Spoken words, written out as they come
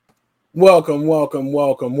Welcome, welcome,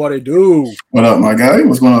 welcome. What it do? What up, my guy?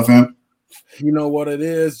 What's going on, fam? You know what it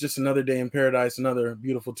is? Just another day in paradise, another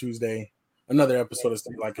beautiful Tuesday, another episode of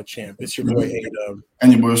Stay Like a Champ. It's your boy A-Dub.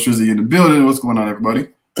 And your boy Strizzy in the building. What's going on, everybody?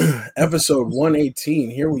 Episode 118.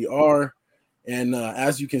 Here we are. And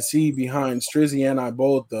as you can see behind Strizzy and I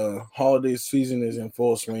both, the holiday season is in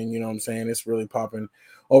full swing. You know what I'm saying? It's really popping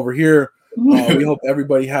over here. We hope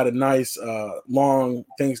everybody had a nice long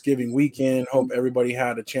Thanksgiving weekend. Hope everybody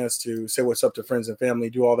had a chance to say what's up to friends and family,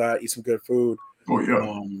 do all that, eat some good food. Oh,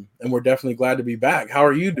 yeah. And we're definitely glad to be back. How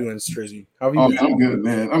are you doing, Strizzy? How have you been? I'm good,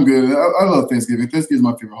 man. I'm good. I love Thanksgiving. Thanksgiving is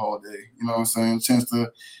my favorite holiday. You know what I'm saying? Chance to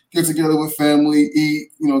get together with family,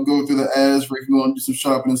 eat, go through the ads, where you can go and do some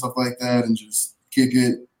shopping and stuff like that, and just kick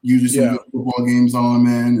it. Usually some good football games on,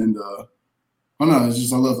 man. And it's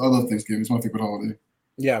just I love Thanksgiving. It's my favorite holiday.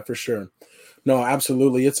 Yeah, for sure. No,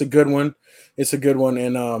 absolutely. It's a good one.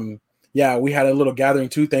 And we had a little gathering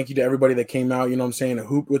too. Thank you to everybody that came out, you know what I'm saying, to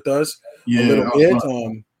hoop with us a little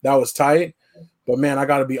bit. That was tight. But man, I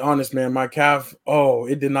gotta be honest, man. My calf,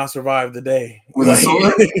 it did not survive the day. Was it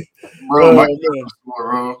sore? Bro, my calf was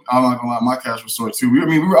sore, bro. I'm not gonna lie, my calf was sore too.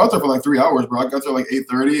 We were out there for like 3 hours, bro. I got there like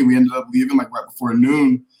 8:30 and we ended up leaving like right before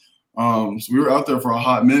noon. So we were out there for a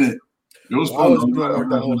hot minute. It was fun. I was doing work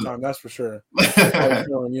that whole time, that's for sure. You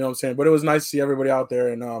know what I'm saying? But it was nice to see everybody out there,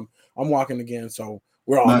 and I'm walking again, so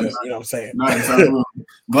we're all good. You know what I'm saying? Nice.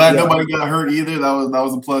 Glad nobody got hurt either. That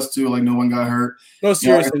was a plus too. Like no one got hurt. No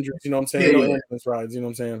serious injuries. You know what I'm saying? No ambulance rides. You know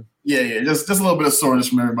what I'm saying? Yeah. Just a little bit of soreness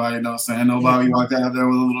from everybody. You know what I'm saying? Nobody walked out there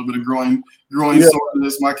with a little bit of groin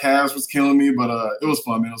soreness. My calves was killing me, but it was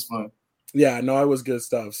fun, man. It was fun. Yeah, no, it was good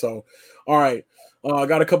stuff. So, all right. I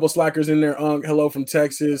got a couple slackers in there. Hello from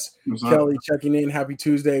Texas. Kelly checking in. Happy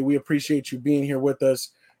Tuesday. We appreciate you being here with us.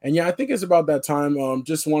 And yeah, I think it's about that time.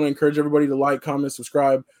 Just want to encourage everybody to like, comment,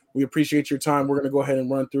 subscribe. We appreciate your time. We're going to go ahead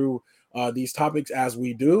and run through these topics as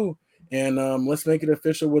we do. And let's make it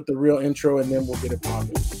official with the real intro, and then we'll get it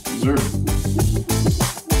popping. Sure.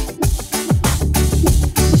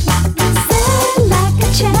 Like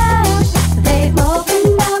a child, they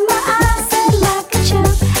opened up my eyes, said like a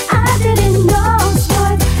child. I didn't know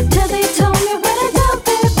sports till they told me what I do,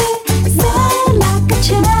 baby. Said like a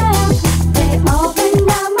child, they opened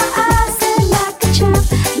up my eyes, said like a child.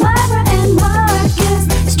 Myra and Marcus,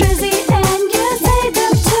 Strizzy and you say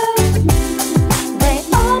them too. They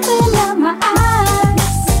opened up my eyes.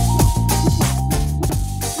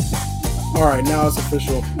 All right, now it's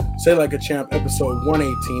official. Say Like a Champ, episode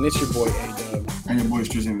 118. It's your boy A-Dub. And your boy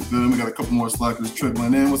Strizzy in the building. We got a couple more slackers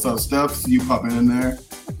trickling in. What's up, Steph? See you popping in there.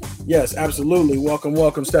 Yes, absolutely. Welcome,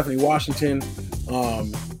 Stephanie Washington.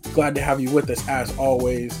 Glad to have you with us as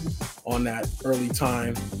always on that early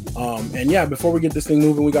time. Before we get this thing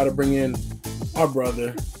moving, we got to bring in our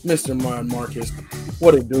brother, Mr. Marcus.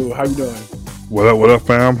 What it do? How you doing? What up,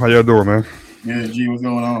 fam? How y'all doing, man? Yeah, G, what's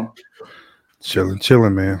going on?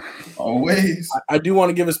 Chilling, man. Always. I do want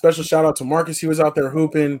to give a special shout out to Marcus. He was out there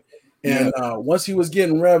hooping. And once he was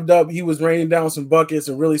getting revved up, he was raining down some buckets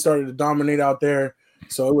and really started to dominate out there.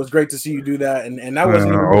 So it was great to see you do that. And that was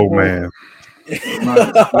man.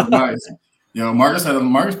 Nice. Yo, Marcus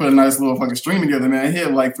put a nice little fucking string together, man. He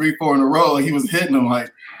hit like 3-4 in a row. He was hitting them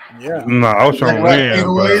like. Yeah. No, I was trying to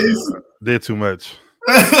win. Did too much.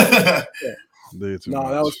 That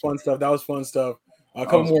was fun stuff. A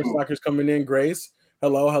couple more slackers coming in. Grace,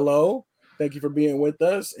 hello. Thank you for being with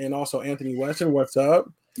us. And also Anthony Weston, what's up?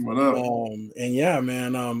 What up?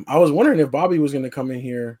 I was wondering if Bobby was going to come in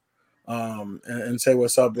here and say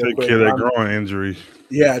what's up. Take care of that groin injury.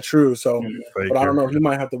 Yeah, true. So, but I don't know. He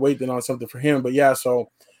might have to wait then on something for him. But yeah, so,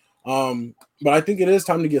 but I think it is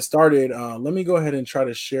time to get started. Let me go ahead and try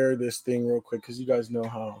to share this thing real quick because you guys know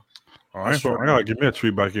how. I gotta give me a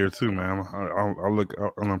treat back here too, man. I look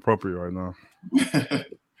inappropriate right now.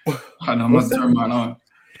 I know. Must turn mine on.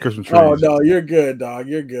 Christmas trees. Oh no, you're good, dog.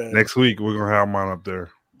 You're good. Next week we're gonna have mine up there.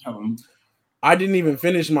 I didn't even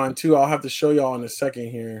finish mine too. I'll have to show y'all in a second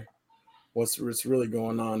here what's really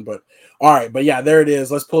going on. But all right, but yeah, there it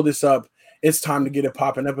is. Let's pull this up. It's time to get it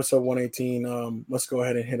popping. Episode 118. Let's go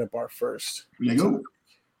ahead and hit up our first. There you go.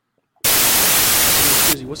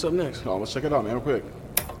 What's up next? Oh, let's check it out, man, real quick.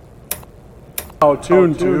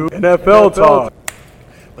 Tune to NFL Talk.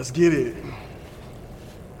 Let's get it.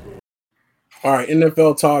 All right,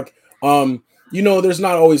 NFL Talk. There's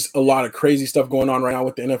not always a lot of crazy stuff going on right now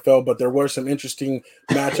with the NFL, but there were some interesting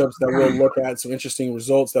matchups that we'll look at, some interesting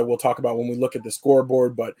results that we'll talk about when we look at the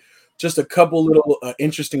scoreboard, but just a couple little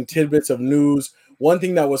interesting tidbits of news. One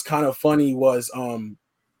thing that was kind of funny was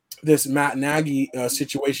this Matt Nagy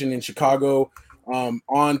situation in Chicago.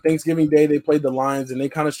 On Thanksgiving Day, they played the Lions, and they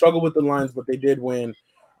kind of struggled with the Lions, but they did win.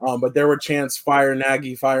 But there were chants fire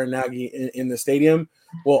Nagy in the stadium.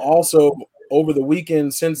 Well, also over the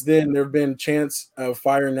weekend since then, there have been chants of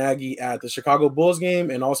fire Nagy at the Chicago Bulls game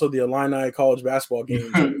and also the Illini college basketball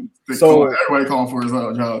game. So everybody calling for his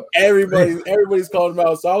job. Everybody's calling him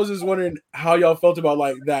out. So I was just wondering how y'all felt about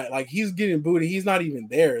like that. Like he's getting booted, he's not even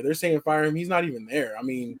there. They're saying fire him, he's not even there. I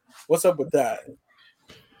mean, what's up with that?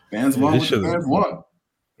 Fans won. Fans won.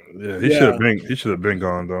 Yeah, he should have been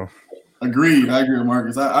gone though. Agreed. I agree with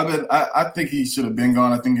Marcus. I think he should have been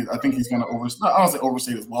gone. I think he's gonna I don't say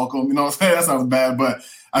overstay his welcome. You know what I'm saying? That sounds bad, but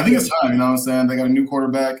I think it's time. You know what I'm saying? They got a new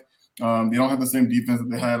quarterback. They don't have the same defense that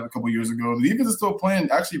they had a couple years ago. The defense is still playing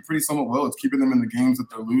actually pretty somewhat well. It's keeping them in the games that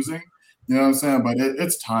they're losing. You know what I'm saying? But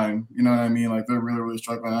it's time. You know what I mean? Like they're really, really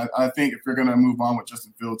struggling. I think if you're gonna move on with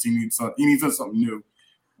Justin Fields, he needs something new.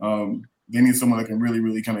 They need someone that can really,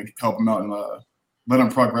 really kind of help him out and let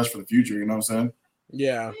him progress for the future. You know what I'm saying?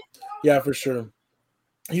 Yeah, for sure.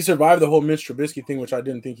 He survived the whole Mitch Trubisky thing, which I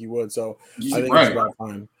didn't think he would. So I think it's about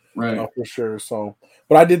time, right? For sure. So,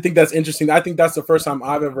 but I did think that's interesting. I think that's the first time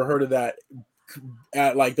I've ever heard of that.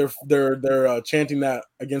 At like they're chanting that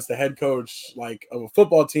against the head coach like of a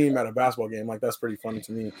football team at a basketball game. Like that's pretty funny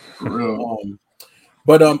to me. For real.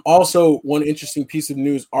 But also one interesting piece of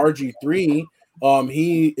news: RG3.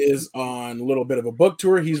 He is on a little bit of a book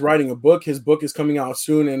tour. He's writing a book. His book is coming out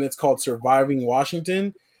soon, and it's called Surviving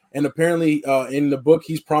Washington. And apparently, in the book,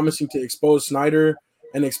 he's promising to expose Snyder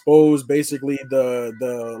and expose basically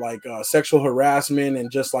the sexual harassment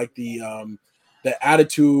and just like the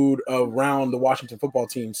attitude around the Washington football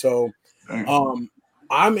team. So,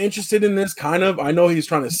 I'm interested in this kind of. I know he's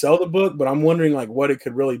trying to sell the book, but I'm wondering like what it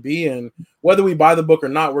could really be, and whether we buy the book or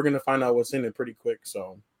not, we're gonna find out what's in it pretty quick.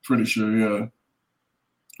 So, pretty sure, yeah.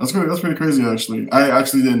 That's good. That's pretty crazy, actually. I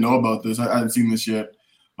actually didn't know about this. I hadn't seen this yet.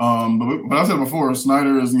 But I said before,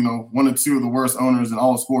 Snyder is, one or two of the worst owners in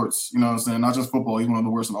all sports. You know what I'm saying? Not just football. He's one of the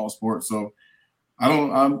worst in all sports. So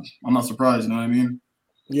I'm not surprised. You know what I mean?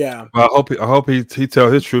 Yeah. Well, I hope he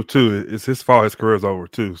tells his truth too. It's his fault. His career's over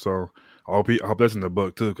too. So I hope that's in the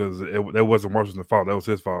book too, because that wasn't Washington's fault. That was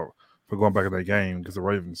his fault for going back in that game against the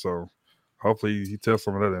Ravens. So hopefully he tells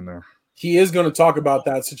some of that in there. He is going to talk about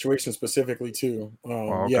that situation specifically too.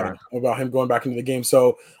 Okay. Yeah, about him going back into the game.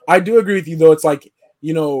 So I do agree with you, though. It's like,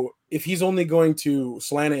 if he's only going to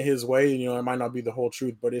slant it his way, it might not be the whole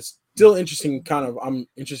truth, but it's still interesting. I'm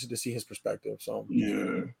interested to see his perspective. So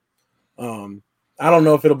yeah. I don't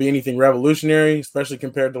know if it'll be anything revolutionary, especially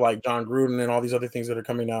compared to like John Gruden and all these other things that are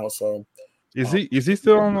coming out. So is he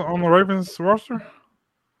still on the Ravens roster?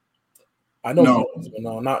 I don't know.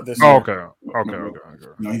 No, not this year. Okay.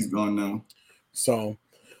 No, he's gone now. So,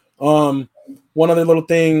 one other little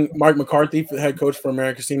thing: Mike McCarthy, the head coach for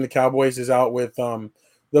America's team, the Cowboys, is out with the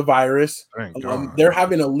virus. They're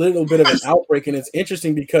having a little bit of an outbreak, and it's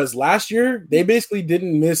interesting because last year they basically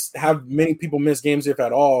didn't have many people miss games, if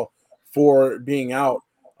at all, for being out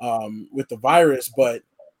with the virus. But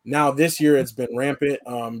now this year it's been rampant.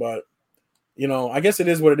 But I guess it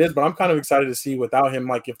is what it is, but I'm kind of excited to see without him,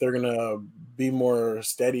 like if they're going to be more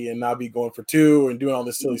steady and not be going for two and doing all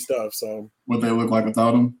this silly stuff. So what they look like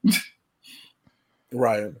without him.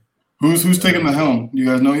 Right. Who's taking the helm? You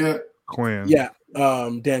guys know yet? Quinn. Yeah.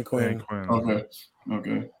 Dan Quinn.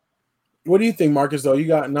 Okay. What do you think, Marcus, though? You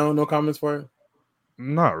got no comments for it?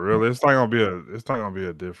 Not really. It's not gonna be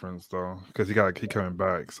a difference though, because he got to keep coming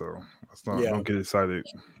back. So don't get excited.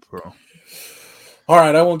 So. All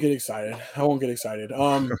right, I won't get excited.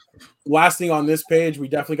 Last thing on this page, we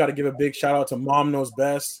definitely got to give a big shout out to Mom Knows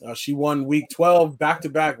Best. She won week 12,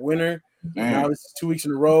 back-to-back winner. Now this is 2 weeks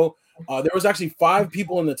in a row. There was actually 5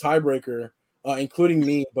 people in the tiebreaker, including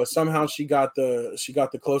me, but somehow she got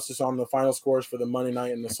the closest on the final scores for the Monday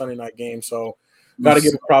night and the Sunday night game. So got to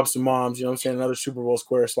give props to Moms. You know what I'm saying? Another Super Bowl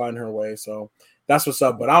square sliding her way. So that's what's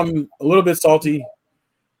up. But I'm a little bit salty.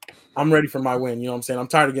 I'm ready for my win. You know what I'm saying? I'm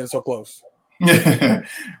tired of getting so close. Yeah,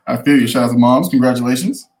 I feel you. Shout out to Moms.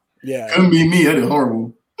 Congratulations. Yeah. Couldn't be me. I did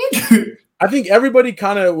horrible. I think everybody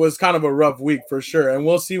was kind of a rough week for sure. And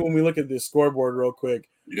we'll see when we look at this scoreboard real quick.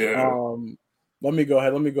 Yeah. Let me go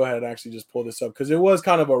ahead and actually just pull this up because it was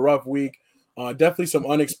kind of a rough week. Definitely some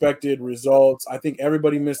unexpected results. I think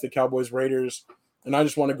everybody missed the Cowboys Raiders. And I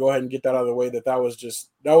just want to go ahead and get that out of the way that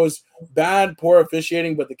was bad, poor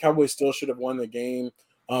officiating, but the Cowboys still should have won the game.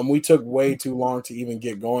 We took way too long to even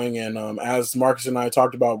get going. And as Marcus and I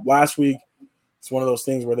talked about last week, it's one of those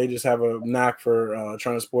things where they just have a knack for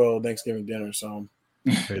trying to spoil Thanksgiving dinner. So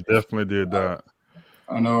they definitely did that.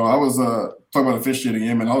 I know. I was talking about officiating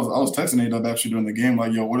game, and I was texting A-Dub actually during the game,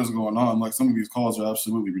 like, yo, what is going on? Like, some of these calls are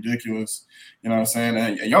absolutely ridiculous. You know what I'm saying?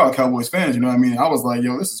 And y'all are Cowboys fans, you know what I mean? I was like,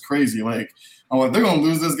 yo, this is crazy. Like, I'm like, they're gonna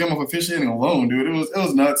lose this game of officiating alone, dude. It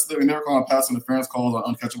was nuts. I mean, they were calling pass interference calls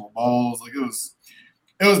on uncatchable balls. Like, it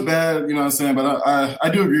was bad, you know what I'm saying? But I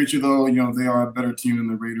do agree with you though. You know, they are a better team than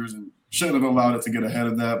the Raiders and shouldn't have allowed it to get ahead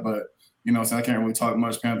of that. But you know, so I can't really talk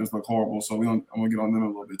much. Panthers look horrible, so I'm gonna get on them a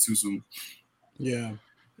little bit too soon. Yeah.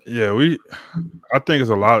 Yeah, I think it's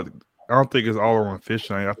a lot. I don't think it's all on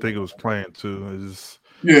fishing. I think it was playing too. It's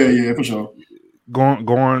Yeah, for sure.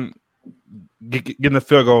 Getting the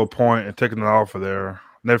field goal point and taking it off of there.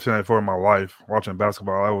 Never seen that before in my life. Watching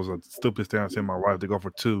basketball, that was a stupidest thing I've seen in my life to go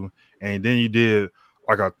for 2. And then you did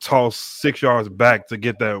like a toss 6 yards back to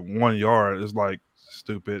get that 1 yard. It's like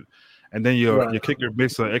stupid. And then your kicker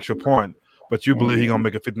makes an extra point, but you believe he's gonna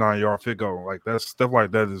make a 59-yard field goal. Like that stuff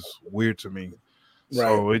like that is weird to me. Right.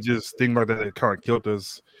 So it just things like that it kind of killed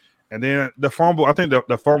us. And then the fumble, I think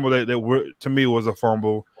the fumble that to me was a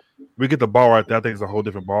fumble. We get the ball right there. I think it's a whole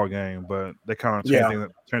different ball game, but they kind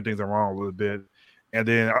of turn things around a little bit. And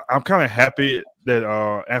then I'm kind of happy that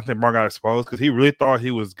Anthony Barr got exposed because he really thought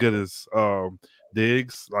he was good as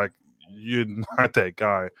Diggs. Like, you're not that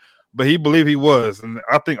guy, but he believed he was. And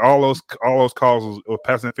I think all those calls was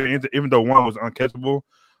passing interference, even though one was uncatchable,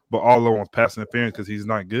 but all of them was passing interference because he's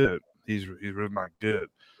not good. He's really not good.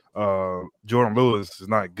 Jordan Lewis is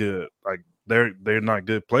not good. Like, they're not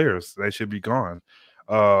good players. They should be gone.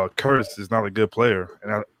 Curtis is not a good player,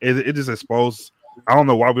 and it just exposed. I don't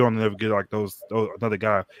know why we don't ever get like those another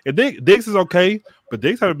guy. If Diggs is okay, but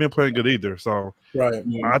Diggs haven't been playing good either. So right,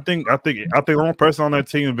 I think the only person on that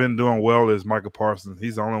team who's been doing well is Michael Parsons.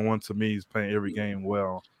 He's the only one to me who's playing every game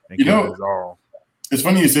well and giving his all. It's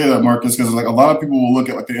funny you say that, Marcus, because like a lot of people will look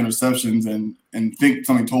at like the interceptions and think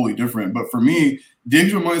something totally different. But for me,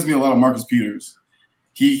 Diggs reminds me a lot of Marcus Peters.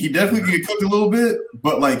 He definitely can get cooked a little bit,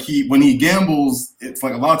 but like when he gambles, it's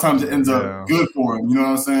like a lot of times it ends up good for him. You know what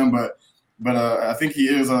I'm saying? But I think he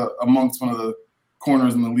is amongst one of the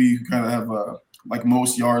corners in the league who kind of have like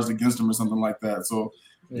most yards against him or something like that. So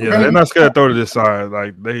yeah, they're not scared to throw to this side.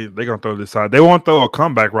 Like they gonna throw to this side. They won't throw a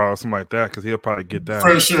comeback route or something like that because he'll probably get that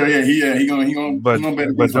for sure. Yeah, he gonna. But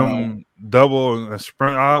them double and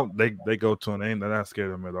sprint out, they go to an aim. They're not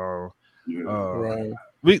scared of him at all. Yeah. Right.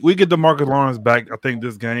 We get DeMarcus Lawrence back, I think,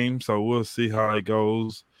 this game, so we'll see how it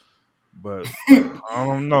goes. But I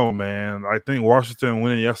don't know, man. I think Washington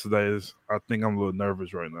winning yesterday I think I'm a little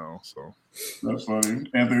nervous right now. So that's funny.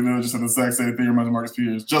 Anthony Miller just said the exact same thing about Marcus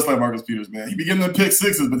Peters, just like Marcus Peters, man. He be getting the pick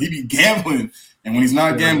sixes, but he be gambling, and when he's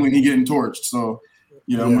not gambling, he getting torched. So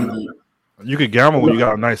you could gamble when you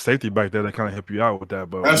got a nice safety back there that kind of help you out with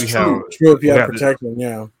that. But that's true. True if you have protection,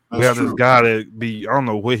 yeah. We have this guy that I don't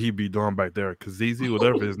know what he be doing back there. Kazizi,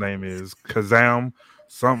 whatever his name is, Kazam,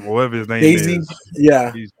 whatever his name is.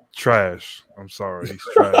 Yeah. He's trash. I'm sorry. He's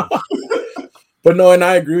trash. But no, and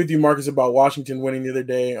I agree with you, Marcus, about Washington winning the other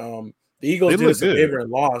day. The Eagles did us a favor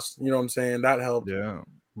and lost. You know what I'm saying? That helped. Yeah.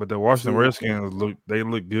 But the Washington Redskins look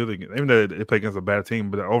good again. Even though they play against a bad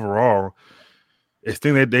team, but overall, it's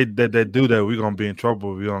thing they do that, we're gonna be in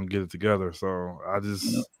trouble if we don't get it together. So I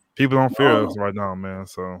just people don't fear us right now, man.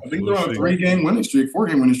 So I think they're on a 4-game winning streak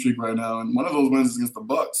right now, and one of those wins is against the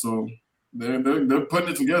Bucs. So they're putting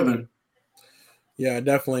it together. Yeah,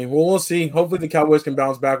 definitely. Well, we'll see. Hopefully, the Cowboys can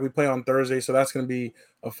bounce back. We play on Thursday, so that's going to be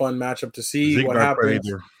a fun matchup to see Zeke what happens.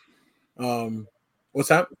 What's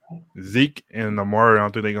that? Zeke and Amari, I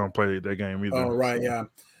don't think they're going to play their game either. Oh, right, yeah.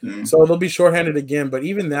 So they'll be shorthanded again, but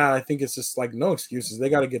even that, I think it's just like no excuses. They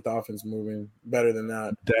got to get the offense moving better than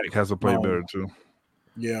that. Dak has to play better too.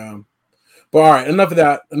 Yeah. But all right, enough of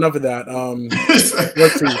that. Let's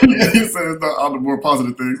see. You said it's not all the more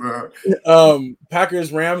positive things.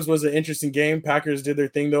 Packers Rams was an interesting game. Packers did their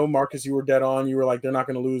thing though. Marcus, you were dead on. You were like they're not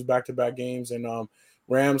going to lose back-to-back games, and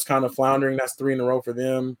Rams kind of floundering. That's 3 in a row for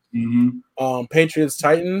them. Mm-hmm. Patriots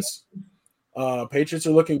Titans. Patriots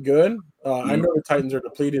are looking good. I know the Titans are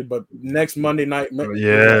depleted, but next Monday night,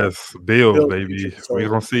 yes, Bills baby. So We're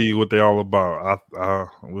gonna see what they're all about.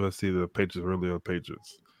 We'll see the Patriots really are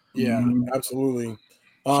Patriots. Yeah, absolutely.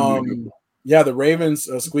 The Ravens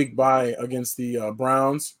squeaked by against the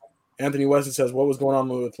Browns. Anthony Weston says, "What was going on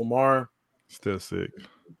with Lamar? Still sick."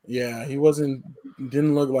 Yeah, he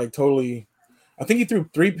didn't look like totally. I think he threw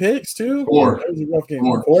 3 picks too. 4. That was a rough game.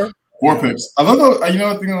 4 picks. I love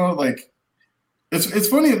that. Like it's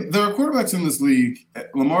funny. There are quarterbacks in this league.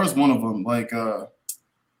 Lamar's one of them. Like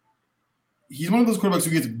he's one of those quarterbacks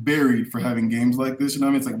who gets buried for having games like this. You know what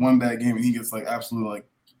I mean? It's like one bad game and he gets like absolutely like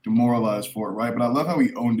demoralized for it, right? But I love how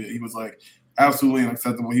he owned it. He was like absolutely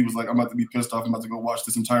unacceptable. He was like, I'm about to be pissed off. I'm about to go watch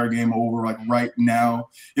this entire game over like right now.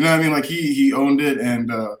 You know what I mean? Like he owned it,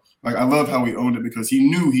 and like I love how he owned it because he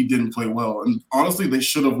knew he didn't play well. And honestly, they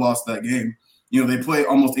should have lost that game. You know, they play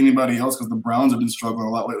almost anybody else because the Browns have been struggling a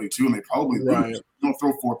lot lately too, and they probably lose. You don't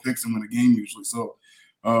throw 4 picks and win a game usually. So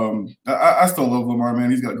I still love Lamar,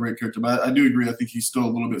 man. He's got a great character, but I do agree. I think he's still a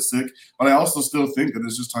little bit sick, but I also still think that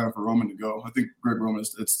it's just time for Roman to go. I think Greg Roman,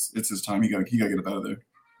 it's his time. He got to get up out of there.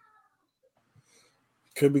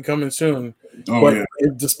 Could be coming soon. Oh, but yeah.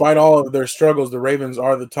 Despite all of their struggles, the Ravens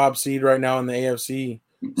are the top seed right now in the AFC.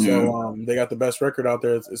 So they got the best record out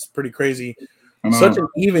there. It's pretty crazy. Such an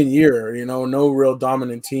even year, you know, no real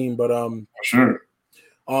dominant team. But for sure.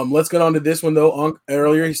 Let's get on to this one though. Unc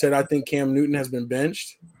earlier he said I think Cam Newton has been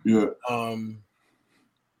benched. Yeah.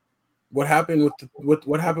 What happened with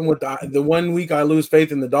what happened with the 1 week I lose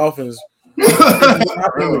faith in the Dolphins? What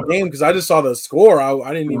happened in the game? Because I just saw the score.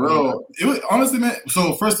 I didn't even know. It was honestly, man.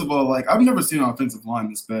 So first of all, like I've never seen an offensive line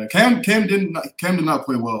this bad. Cam did not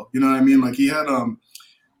play well. You know what I mean? Like he had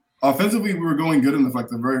offensively, we were going good in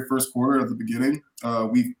the very first quarter at the beginning.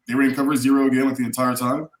 They were in cover 0 again like the entire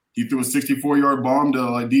time. He threw a 64-yard bomb to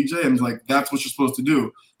like DJ and was like, that's what you're supposed to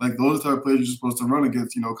do. Like those type of plays you're supposed to run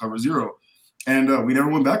against, you know, cover 0. And we never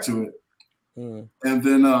went back to it. And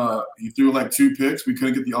then he threw like 2 picks. We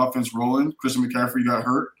couldn't get the offense rolling. Christian McCaffrey got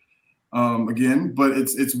hurt again. But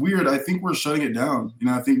it's weird. I think we're shutting it down. You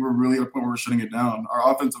know, I think we're really at a point where we're shutting it down.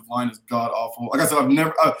 Our offensive line is god awful. Like I said,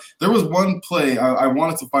 there was one play I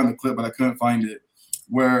wanted to find the clip, but I couldn't find it,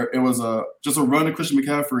 where it was just a run to Christian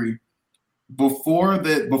McCaffrey. Before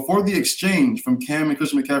the exchange from Cam and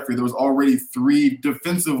Christian McCaffrey, there was already 3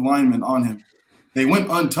 defensive linemen on him. They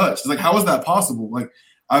went untouched. It's like, how is that possible? Like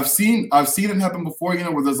I've seen it happen before, you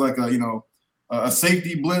know, where there's like a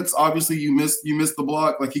safety blitz. Obviously, you miss the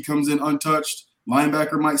block. Like he comes in untouched.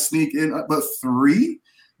 Linebacker might sneak in, but 3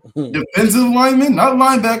 defensive linemen, not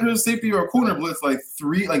linebacker, safety, or a corner blitz. Like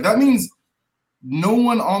 3. Like that means no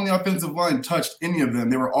one on the offensive line touched any of them.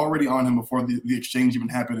 They were already on him before the exchange even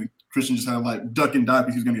happened. Christian just had to like duck and dive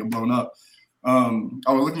because he was going to get blown up. I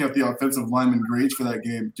was looking at the offensive lineman grades for that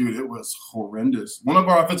game. Dude, it was horrendous. One of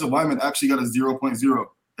our offensive linemen actually got a 0.0.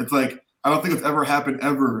 It's like, I don't think it's ever happened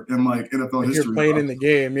ever in like NFL history. You're playing in the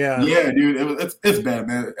game, yeah. Yeah, dude, it's bad,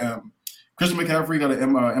 man. Christian McCaffrey got an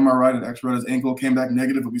MRI and X-ray on his ankle, came back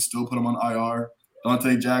negative, but we still put him on IR.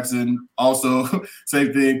 Dante Jackson, also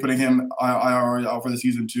same thing, putting him IR out for the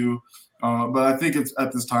season too. But I think it's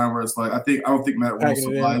at this time where it's like I don't think Matt Rule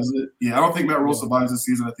survives it. Yeah, I don't think Matt Rule survives this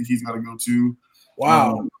season. I think he's got to go too.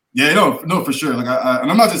 Wow. Yeah, no, for sure. Like,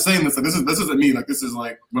 and I'm not just saying this. Like, this isn't me. Like, this is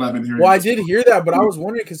like what I've been hearing. Well, I did hear that, but I was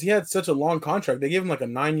wondering because he had such a long contract. They gave him like a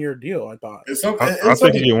 9-year deal. I thought. I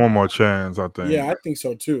think he get one more chance. I think. Yeah, I think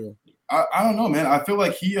so too. I don't know, man. I feel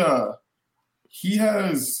like he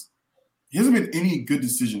hasn't made any good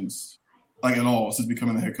decisions like at all since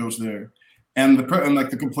becoming the head coach there. And the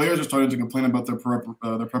players are starting to complain about their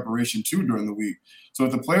preparation too during the week. So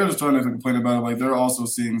if the players are starting to complain about it, like they're also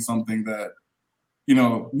seeing something that, you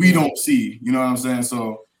know, we don't see. You know what I'm saying?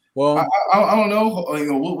 So, well, I don't know. Like,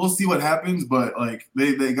 we'll see what happens. But like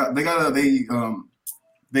they got the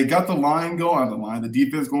line going, the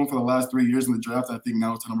defense going for the last 3 years in the draft. I think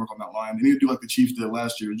now it's time to work on that line. They need to do like the Chiefs did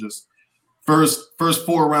last year, just first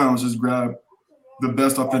 4 rounds, just grab the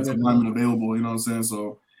best offensive lineman available. You know what I'm saying?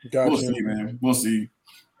 So. We'll see, man. We'll see.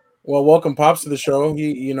 Well, welcome Pops to the show.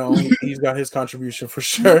 He's got his contribution for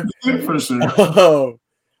sure. For sure.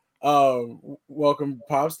 Welcome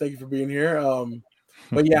Pops. Thank you for being here.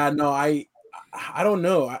 But yeah, no, I don't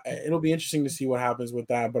know. It'll be interesting to see what happens with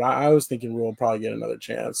that. But I was thinking we'll probably get another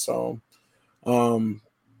chance. So,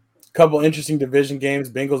 couple interesting division games.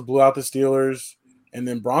 Bengals blew out the Steelers, and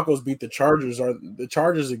then Broncos beat the Chargers. The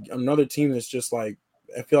Chargers another team that's just like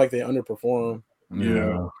I feel like they underperform.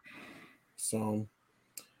 Yeah. So,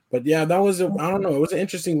 but yeah, that was I don't know. It was an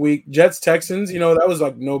interesting week. Jets Texans, that was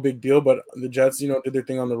like no big deal, but the Jets, did their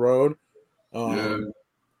thing on the road. And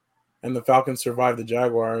the Falcons survived the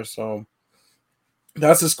Jaguars. So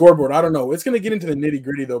that's the scoreboard. I don't know. It's going to get into the nitty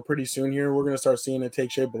gritty though pretty soon here. We're going to start seeing it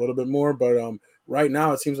take shape a little bit more, but right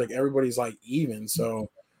now it seems like everybody's like even. So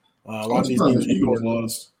a lot of these games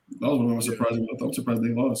lost. That was one of my surprises. I'm surprised they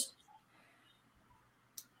lost.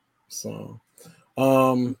 So.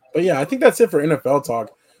 But yeah, I think that's it for NFL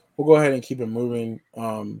talk. We'll go ahead and keep it moving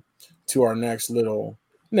to our next little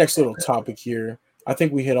topic here. I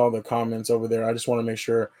think we hit all the comments over there. I just want to make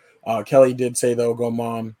sure Kelly did say though, go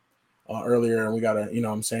mom earlier, and we gotta,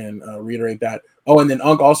 reiterate that. Oh, and then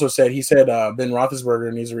Unc also said Ben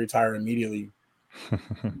Roethlisberger needs to retire immediately.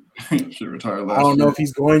 Should retire last I don't know year. if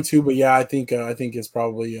he's going to, but yeah, I think it's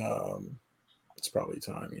probably time.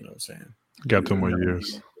 You know what I'm saying? Got 2 more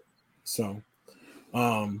years. So,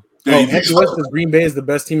 Yeah, Anthony West says Green Bay is the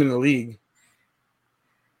best team in the league.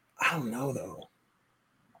 I don't know though.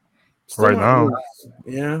 Still Right not now.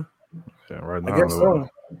 really. Yeah, Yeah, right I now. guess so.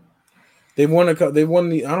 They've won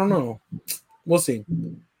the. I don't know. We'll see.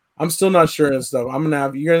 I'm still not sure and stuff.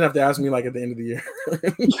 You're gonna have to ask me like at the end of the year.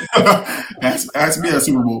 ask me at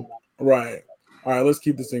Super Bowl. Right. All right. Let's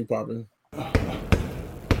keep this thing popping.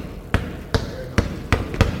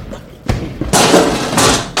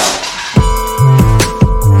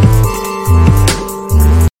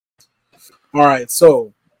 All right,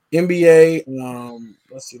 so NBA.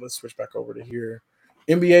 Let's see. Let's switch back over to here.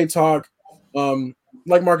 NBA talk.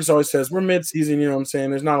 Like Marcus always says, we're mid-season. You know what I'm saying?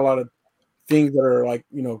 There's not a lot of things that are like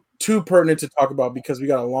too pertinent to talk about because we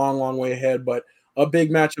got a long way ahead. But a big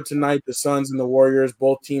matchup tonight: the Suns and the Warriors.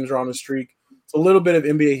 Both teams are on a streak. It's a little bit of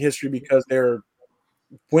NBA history because their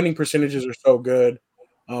winning percentages are so good.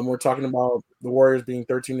 We're talking about the Warriors being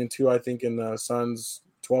 13-2, I think, and the Suns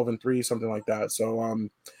 12-3, something like that. So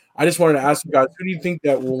I just wanted to ask you guys, who do you think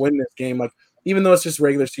that will win this game? Like, even though it's just a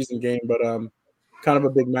regular season game, but kind of a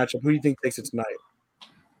big matchup. Who do you think takes it tonight?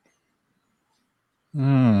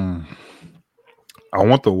 I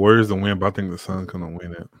want the Warriors to win, but I think the Suns gonna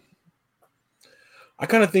win it. I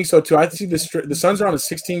kind of think so too. I see the Suns are on a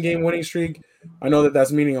 16-game winning streak. I know that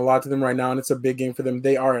that's meaning a lot to them right now, and it's a big game for them.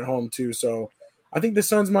 They are at home too, so I think the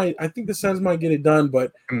Suns might get it done.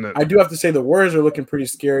 But I do have to say the Warriors are looking pretty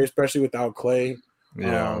scary, especially without Clay.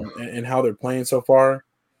 Yeah, and how they're playing so far.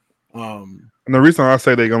 And the reason I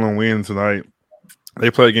say they're gonna win tonight, they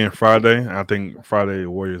play again Friday. I think Friday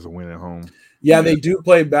Warriors will win at home. Yeah, they do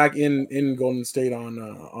play back in Golden State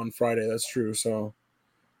on Friday. That's true. So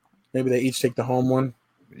maybe they each take the home one.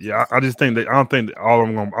 Yeah, I just think I don't think all of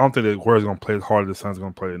them gonna. I don't think the Warriors gonna play as hard as the Suns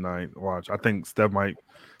gonna play tonight. Watch, I think Steph might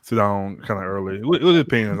sit down kind of early. It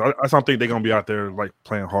depends. I don't think they're gonna be out there like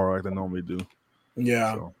playing hard like they normally do.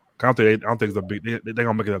 Yeah. So, I don't think it's a big. They're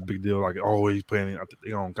gonna make it a big deal. Like, oh, he's playing. I think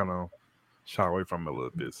they're gonna kind of shy away from it a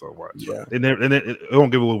little bit. So watch. Yeah. It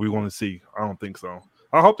won't give it what we want to see. I don't think so.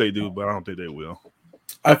 I hope they do, but I don't think they will.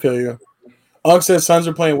 I feel you. Ugg says Suns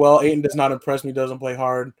are playing well. Ayton does not impress me. Doesn't play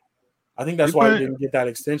hard. I think that's why he didn't get that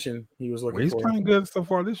extension he was looking for. He's playing good so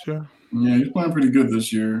far this year. Yeah, he's playing pretty good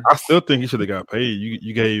this year. I still think he should have got paid.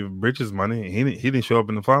 You gave Bridges money. He didn't show up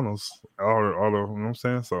in the finals. All you know what I'm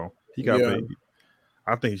saying? So he got paid.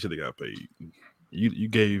 I think he should have got paid. You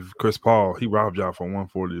gave Chris Paul. He robbed y'all for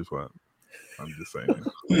 140 is what I'm just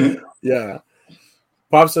saying. Yeah.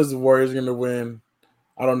 Pop says the Warriors are going to win.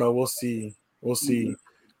 I don't know. We'll see.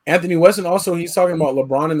 Anthony Weston also, he's talking about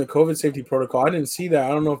LeBron and the COVID safety protocol. I didn't see that. I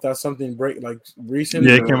don't know if that's something recent.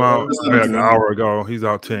 Yeah, it came out like an hour ago. He's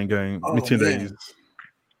out 10 days.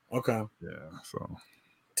 Okay. Yeah, so.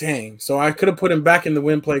 Dang. So I could have put him back in the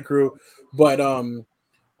win play crew. But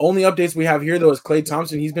only updates we have here, though, is Klay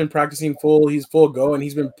Thompson. He's been practicing he's full go, and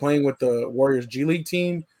he's been playing with the Warriors G League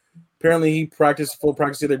team. Apparently, he practiced full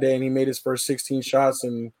practice the other day, and he made his first 16 shots,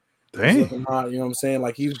 and dang, hot, you know what I'm saying?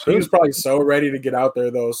 Like he was probably so ready to get out there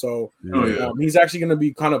though. So he's actually going to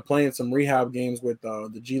be kind of playing some rehab games with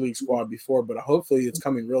the G League squad before, but hopefully it's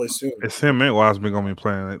coming really soon. It's him and Wiseman going to be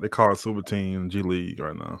playing. They call it Super Team G League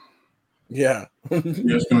right now. Yeah, it's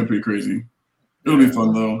going to be pretty crazy. It'll be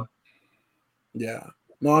fun though. Yeah,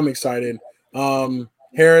 no, I'm excited.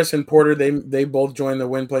 Harris and Porter, they both joined the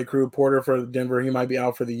win play crew. Porter for Denver, he might be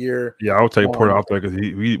out for the year. Yeah, I would take Porter out there because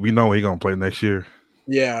we know he's going to play next year.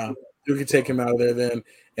 Yeah, we could take him out of there then.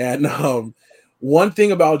 And one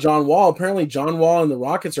thing about John Wall, apparently John Wall and the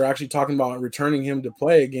Rockets are actually talking about returning him to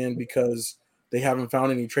play again because they haven't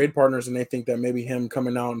found any trade partners, and they think that maybe him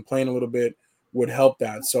coming out and playing a little bit would help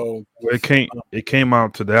that. So it came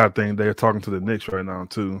out today. I think they're talking to the Knicks right now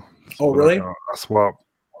too. So oh, really? I swapped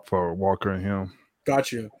for Walker and him.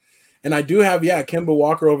 Got you. And I do have Kemba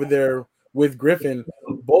Walker over there with Griffin.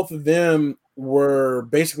 Both of them were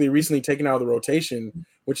basically recently taken out of the rotation,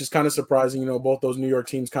 which is kind of surprising. You know, both those New York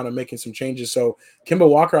teams kind of making some changes. So Kemba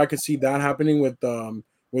Walker, I could see that happening with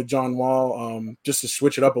John Wall, just to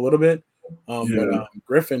switch it up a little bit. But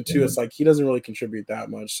Griffin too, it's like he doesn't really contribute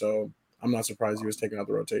that much. So I'm not surprised he was taken out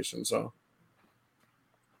the rotation. So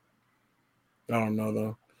I don't know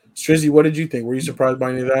though. Strizzy, what did you think? Were you surprised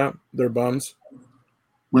by any of that? They're bums.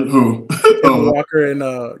 With who?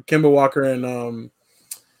 Kemba Walker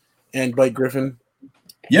and Blake Griffin.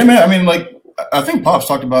 Yeah, man. I mean, like I think Pop's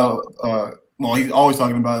talked about. Well, he's always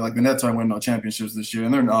talking about like the Nets aren't winning no championships this year,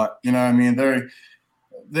 and they're not. You know what I mean?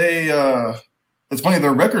 it's funny,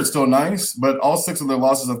 their record's still nice, but all 6 of their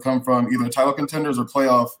losses have come from either title contenders or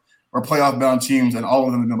playoff bound teams, and all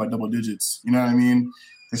of them have been by double digits. You know what I mean?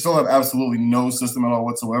 They still have absolutely no system at all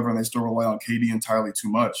whatsoever, and they still rely on KD entirely too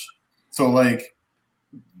much. So, like,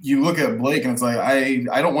 you look at Blake, and it's like,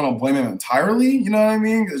 I don't want to blame him entirely. You know what I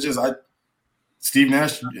mean? It's just Steve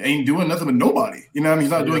Nash ain't doing nothing with nobody. You know what I mean?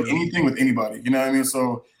 He's not doing anything with anybody. You know what I mean?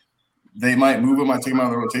 So they might move him, might take him out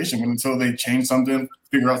of the rotation, but until they change something,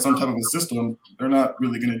 figure out some type of a system, they're not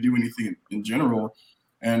really going to do anything in general.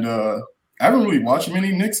 And I haven't really watched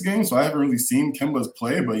many Knicks games, so I haven't really seen Kemba's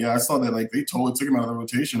play. But yeah, I saw that like they totally took him out of the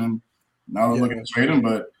rotation, and now they're looking to trade him.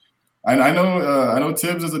 But I know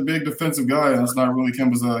Tibbs is a big defensive guy, and it's not really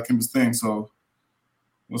Kemba's thing. So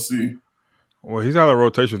we'll see. Well, he's out of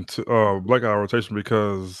rotation. Blake out of rotation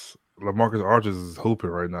because LaMarcus Aldridge is hooping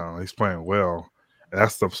right now. He's playing well. And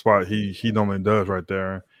that's the spot he normally does right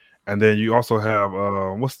there. And then you also have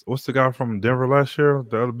what's the guy from Denver last year?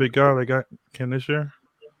 The other big guy that came this year.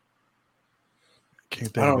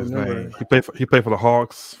 Can't think of his name. He played for the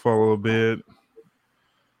Hawks for a little bit.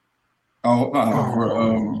 I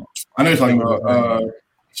know you're talking about.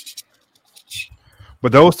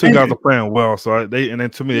 But those two guys are playing well. So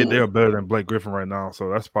to me they are better than Blake Griffin right now. So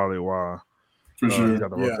that's probably why for sure. He's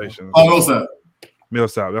got the rotation. Oh,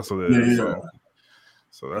 Millsap. That's what it is. Yeah.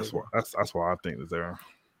 So that's why I think it's there.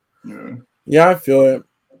 Yeah, I feel it.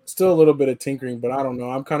 Still a little bit of tinkering, but I don't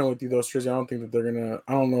know. I'm kind of with you though, Strizzy. I don't think that they're gonna.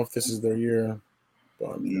 I don't know if this is their year.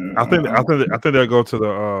 But I think they'll go to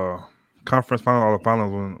the conference final or the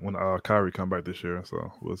finals when Kyrie come back this year.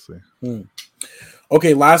 So we'll see.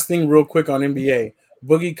 Okay, last thing, real quick on NBA.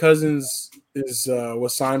 Boogie Cousins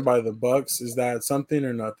was signed by the Bucks. Is that something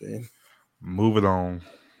or nothing? Move it on.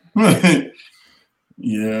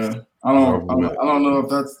 Yeah. I don't know if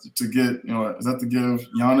that's to get, is that to give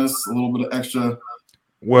Giannis a little bit of extra,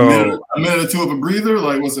 a minute or two of a breather?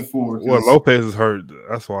 Like, what's it for? Well, Lopez is hurt.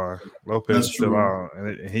 That's why Lopez is still out,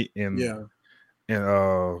 and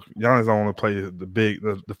Giannis don't want to play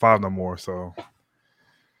the 5 no more. So,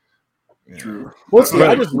 yeah. True. We'll see.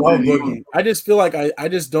 I just love Boogie. I just feel like I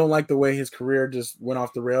just don't like the way his career just went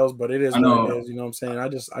off the rails. But it is what it is. You know what I'm saying?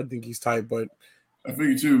 I think he's tight, but I feel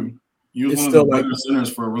you too. He was one of the better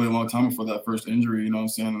centers for a really long time before that first injury, you know what I'm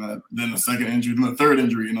saying? And then the second injury, then the third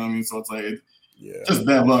injury, you know what I mean? So it's like, just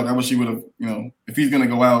bad luck. I wish he would have, if he's going to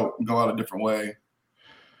go out a different way.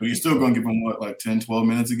 But he's still going to give him, 10, 12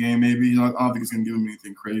 minutes a game maybe? I don't think he's going to give him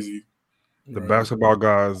anything crazy. The basketball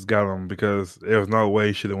guys got him because there was no way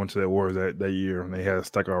he should have went to that Warriors that year and they had a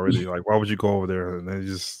stack already. Like, why would you go over there? And they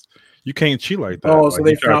just – you can't cheat like that. Oh, like, so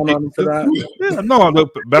they found on him for that? Yeah, no, the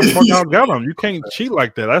basketball guys got him. You can't cheat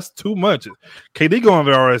like that. That's too much. KD going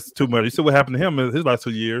there is too much. You see what happened to him in his last 2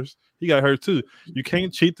 years. He got hurt too. You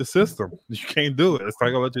can't cheat the system. You can't do it. It's not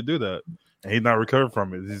gonna let you do that. And he's not recovering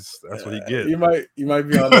from it. That's what he gets. You might be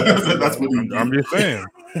on that. That's what I'm just saying.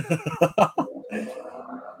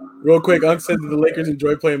 Real quick, Unc said that the Lakers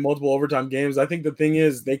enjoy playing multiple overtime games. I think the thing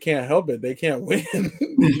is they can't help it. They can't win.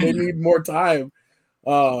 They need more time.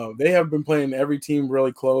 They have been playing every team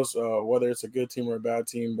really close, whether it's a good team or a bad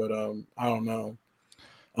team, but I don't know.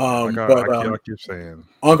 I keep saying.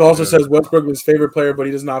 Unc also says Westbrook is his favorite player, but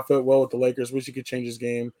he does not fit well with the Lakers. Wish he could change his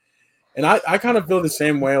game. And I kind of feel the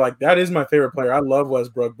same way. Like, that is my favorite player. I love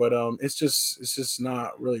Westbrook, but it's just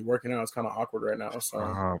not really working out. It's kind of awkward right now. So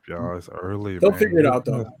y'all, it's early. They'll figure it out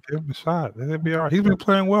though. Give him a shot. They'll be all right. He's been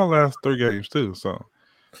playing well last 3 games too. So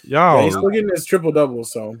y'all, he's still getting his triple double.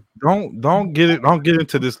 So don't get it. Don't get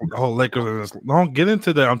into this whole Lakers. Don't get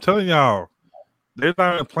into that. I'm telling y'all, they're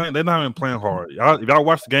not even playing. They're not even playing hard. Y'all, if y'all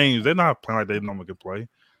watch the games, they're not playing like they normally could play.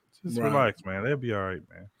 Just relax, man. They'll be all right,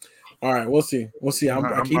 man. All right, we'll see. I'm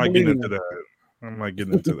not getting into that. I'm not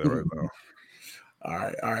getting into that right now.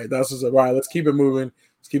 All right. That's what's up. All right, let's keep it moving.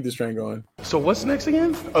 Let's keep this train going. So what's next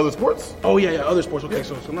again? Other sports? Oh yeah, other sports. Okay,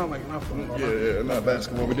 so not football. Yeah, not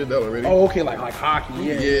basketball. We did that already. Oh, okay, like hockey.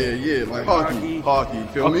 Yeah, like hockey.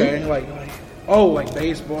 Feel me? Okay, like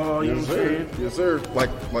baseball. You know what I'm saying? Yes, sir. Like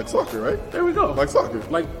soccer, right? There we go. Like soccer.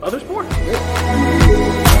 Like other sports.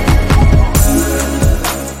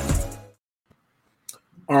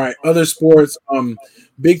 All right, other sports.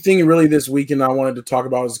 Big thing really this weekend I wanted to talk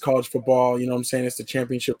about is college football. You know what I'm saying? It's the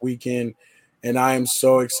championship weekend, and I am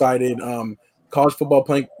so excited. College football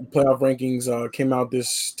playoff rankings came out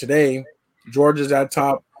today. Georgia's at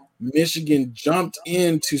top. Michigan jumped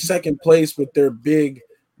into second place with their big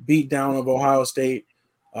beatdown of Ohio State.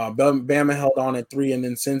 Bama held on at 3, and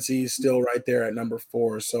then Cincy is still right there at number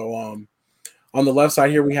 4. So on the left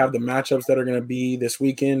side here, we have the matchups that are going to be this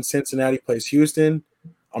weekend. Cincinnati plays Houston.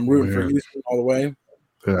 I'm rooting for Houston all the way.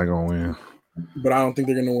 They're not going to win. but I don't think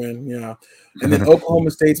they're going to win. Yeah. And then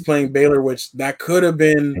Oklahoma State's playing Baylor, which that could have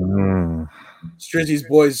been Strizzy's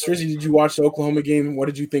boys. Strizzy, did you watch the Oklahoma game? What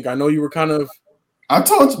did you think? I know you were kind of. I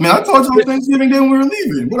told you on Thanksgiving Day when we were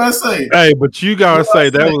leaving. What I say? Hey, but you gotta say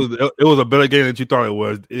it was a better game than you thought it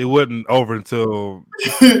was. It wasn't over until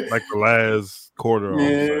like the last quarter.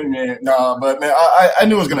 Man, nah, but man, I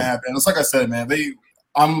knew it was gonna happen. It's like I said, man.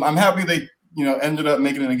 I'm happy they ended up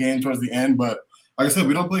making it a game towards the end, but like I said,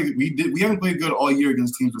 we haven't played good all year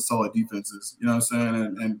against teams with solid defenses. You know what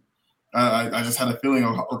I'm saying? And I just had a feeling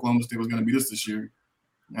Oklahoma State was gonna beat us this year.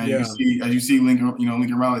 And you see Lincoln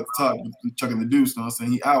Riley at the top chucking the deuce. You know what I'm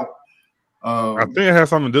saying? He out. I think it has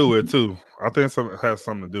something to do with it too. I think it has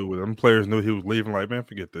something to do with it. Them players knew he was leaving. Like, man,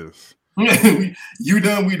 forget this. You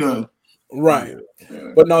done, we done. Right.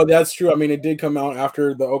 Yeah. But no, that's true. I mean, it did come out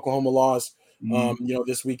after the Oklahoma loss.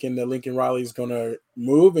 This weekend that Lincoln Riley is going to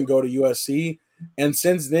move and go to USC. And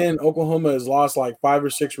since then, Oklahoma has lost like 5 or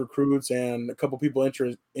 6 recruits and a couple people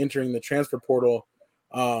entering the transfer portal.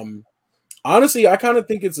 Honestly, I kind of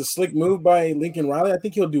think it's a slick move by Lincoln Riley. I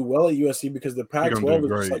think he'll do well at USC because the Pac-12 is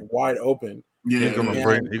just like wide open. Yeah, he's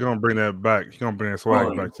gonna bring that back. He's gonna bring that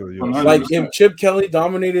swag back to the USC. Like if Chip Kelly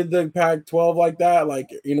dominated the Pac-12 like that, like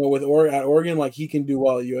with at Oregon, like he can do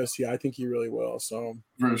well at USC. I think he really will. So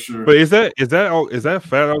for sure. But is that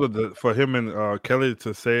fat out for him and Kelly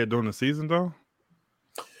to say it during the season though?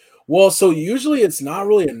 Well, so usually it's not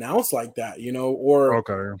really announced like that, or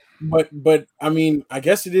okay. But I mean, I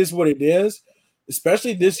guess it is what it is.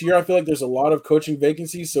 Especially this year, I feel like there's a lot of coaching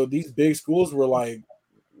vacancies. So these big schools were like,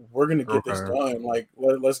 we're gonna get this done. Like,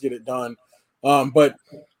 let's get it done. But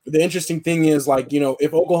the interesting thing is, like,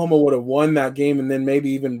 if Oklahoma would have won that game and then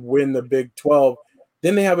maybe even win the Big 12,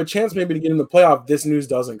 then they have a chance maybe to get in the playoff. This news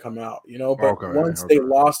doesn't come out, But once they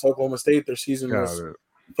lost to Oklahoma State, their season was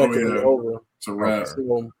effectively over.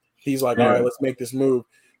 So he's like, all right, let's make this move.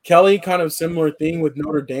 Kelly, kind of similar thing with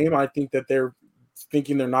Notre Dame. I think that they're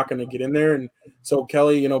thinking they're not going to get in there. And so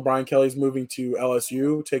Kelly, Brian Kelly's moving to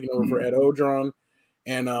LSU, taking over for Ed Ogeron.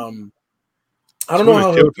 And I don't know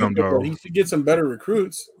how he'll do it, but he should get some better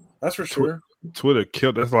recruits. That's for sure. Twitter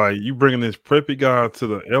killed. That's like you bringing this preppy guy to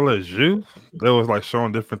the LSU. That was like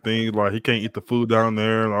showing different things. Like he can't eat the food down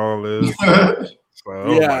there and all this. So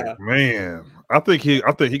like, man, I think he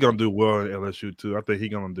gonna do well at LSU too. I think he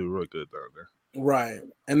gonna do real good down there. Right,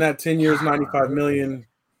 and that 10 years, $95 million.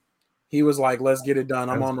 He was like, "Let's get it done.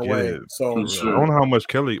 I'm on the way." So I don't know how much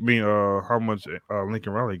how much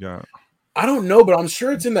Lincoln Riley got. I don't know, but I'm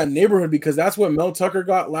sure it's in that neighborhood because that's what Mel Tucker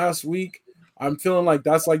got last week. I'm feeling like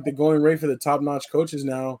that's like the going rate for the top-notch coaches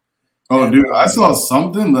now. Oh, dude, I saw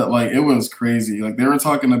something that like it was crazy. Like they were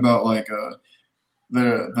talking about like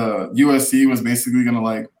the USC was basically gonna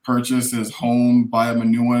like purchase his home, buy him a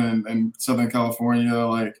new one in Southern California,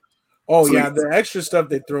 like. Oh so the extra stuff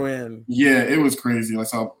they threw in. Yeah, it was crazy. Like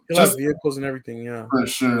so, just vehicles and everything. Yeah, for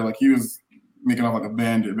sure. Like he was making off like a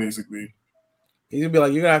bandit, basically. He's gonna be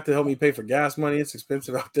like, "You're gonna have to help me pay for gas money. It's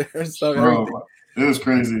expensive out there and stuff." Bro, it was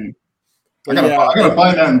crazy. I gotta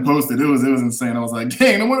find that and post it. It was insane. I was like,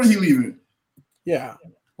 "Dang, no wonder he leaving." Yeah,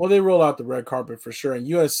 well, they roll out the red carpet for sure, and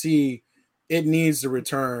USC it needs to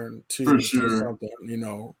return to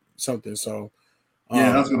something, something. So.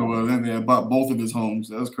 Yeah, that's what it was. And they bought both of his homes.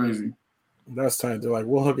 That was crazy. That's tight. They're like,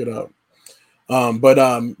 we'll hook it up.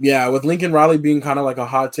 With Lincoln Riley being kind of like a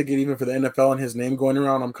hot ticket even for the NFL and his name going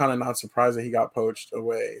around, I'm kind of not surprised that he got poached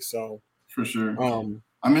away. So for sure.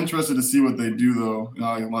 I'm interested to see what they do though.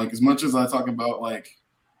 Like as much as I talk about like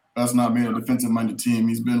us not being a defensive-minded team,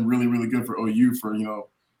 he's been really, really good for OU for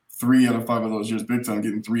 3 out of 5 of those years, big time,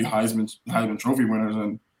 getting 3 Heisman Trophy winners.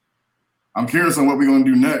 And I'm curious on what we're going to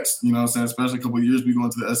do next, you know what I'm saying? Especially a couple of years we go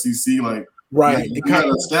into the SEC. Like, right. We got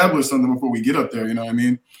to establish something before we get up there, you know what I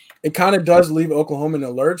mean? It kind of does leave Oklahoma in a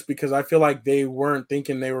lurch because I feel like they weren't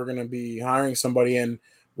thinking they were going to be hiring somebody. And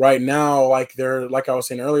right now, like I was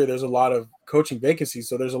saying earlier, there's a lot of coaching vacancies.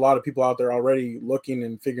 So there's a lot of people out there already looking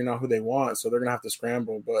and figuring out who they want. So they're going to have to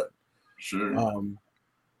scramble. But sure.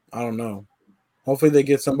 I don't know. Hopefully they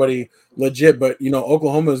get somebody legit. But,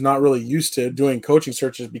 Oklahoma is not really used to doing coaching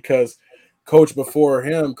searches because – coach before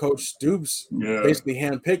him, Coach Stoops, basically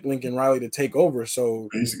handpicked Lincoln Riley to take over. So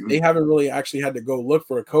they haven't really actually had to go look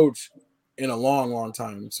for a coach in a long, long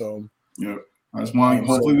time. So I just want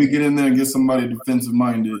hopefully we get in there and get somebody defensive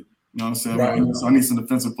minded. You know what I'm saying? Right. I need some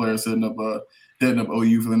defensive players heading up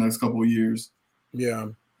OU for the next couple of years. Yeah.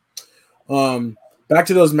 Back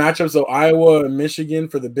to those matchups though, Iowa and Michigan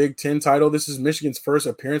for the Big Ten title. This is Michigan's first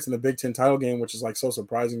appearance in the Big Ten title game, which is like so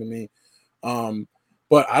surprising to me.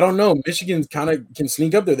 But I don't know. Michigan kind of can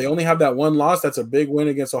sneak up there. They only have that one loss. That's a big win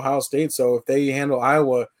against Ohio State. So if they handle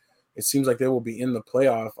Iowa, it seems like they will be in the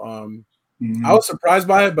playoff. I was surprised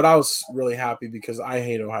by it, but I was really happy because I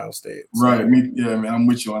hate Ohio State. So. Right. Yeah, man. I'm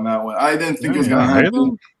with you on that one. I didn't think it was going to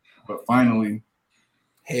happen, but finally.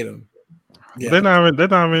 Hate them. Yeah. They're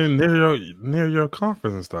not even near your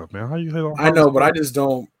conference and stuff, man. How you hate Ohio I know, State? but I just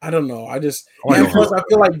don't. I don't know. And Ohio plus, I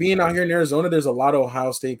feel like being out here in Arizona, there's a lot of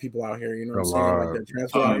Ohio State people out here. You know what I'm saying? lot. Like that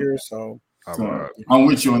transfer out here. So I'm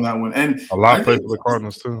with you on that one. And a lot play for the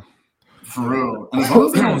Cardinals too. For real. And as long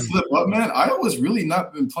as they don't slip up, man, Iowa's really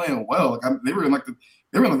not been playing well. Like they were in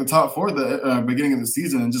the top 4 at the beginning of the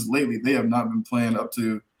season, and just lately they have not been playing up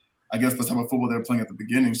to, I guess, the type of football they were playing at the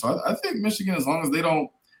beginning. So I think Michigan, as long as they don't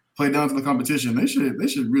play down to the competition, they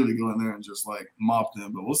should really go in there and just like mop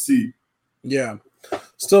them. But we'll see. Yeah,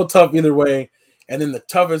 still tough either way. And then the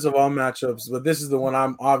toughest of all matchups, but this is the one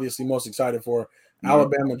I'm obviously most excited for: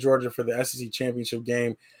 Alabama, Georgia for the SEC championship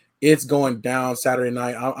game. It's going down Saturday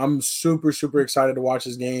night. I'm super, super excited to watch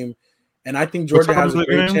this game, and I think Georgia has a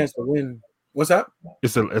great chance to win. What's that?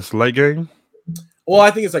 It's a late game. Well,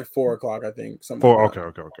 I think it's like 4:00. I think something. 4. Like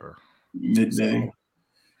Okay. Midday. So,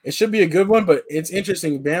 it should be a good one, but it's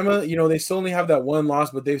interesting. Bama, they still only have that one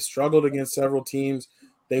loss, but they've struggled against several teams.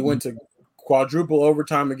 They went to quadruple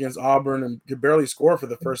overtime against Auburn and could barely score for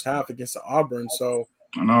the first half against Auburn. So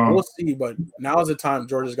we'll see. But now's the time.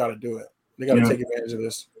 Georgia's got to do it. They got to take advantage of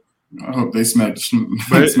this. I hope they smack.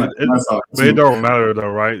 But it don't matter though,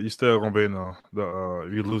 right? You still gonna be in the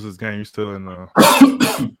if you lose this game, you're still in the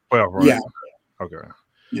playoff, right? Yeah. Okay.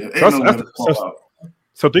 Yeah.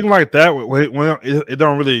 So things like that, when it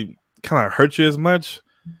don't really kind of hurt you as much.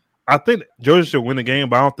 I think Georgia should win the game,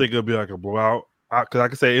 but I don't think it'll be like a blowout. Because I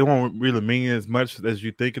can say it won't really mean as much as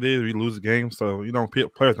you think it is if you lose the game. So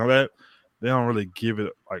players know that they don't really give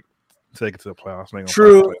it like take it to the playoffs.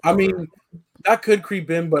 True. I mean, that could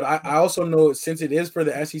creep in, but I also know since it is for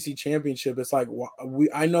the SEC championship, it's like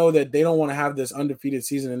I know that they don't want to have this undefeated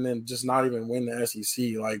season and then just not even win the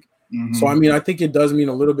SEC. Like, so I mean, I think it does mean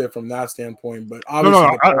a little bit from that standpoint. But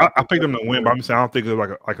obviously, I picked them to win, but I'm saying I don't think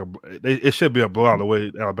it's it should be a blowout the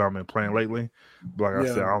way Alabama been playing lately. But like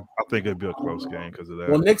I said, I think it'd be a close game because of that.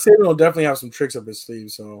 Well, Nick Saban will definitely have some tricks up his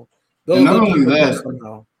sleeve. So not only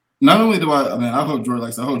that. Not only do I hope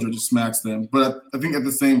Georgia smacks them, but I think at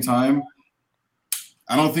the same time,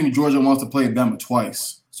 I don't think Georgia wants to play Bama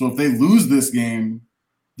twice. So if they lose this game,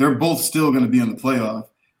 they're both still going to be in the playoff.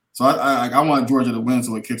 So I want Georgia to win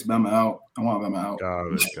so it kicks Bama out. I want Bama out.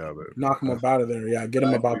 Got it. Knock them up out of there. Yeah, get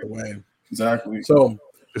them up out the way. Exactly. So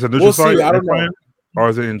it's a neutral site. I don't know. Or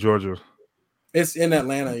is it in Georgia? It's in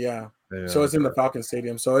Atlanta. Yeah. So it's in the Falcon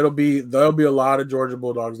Stadium. So there'll be a lot of Georgia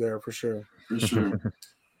Bulldogs there for sure. For sure.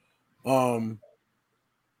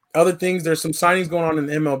 Other things, there's some signings going on in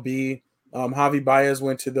the MLB. Javi Baez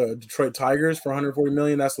went to the Detroit Tigers for $140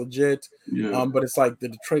 million. That's legit. Yeah. But it's like the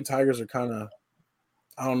Detroit Tigers are kind of,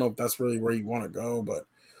 I don't know if that's really where you want to go, but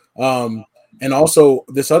and also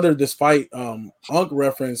this fight, Unk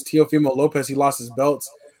referenced Teofimo Lopez. He lost his belts.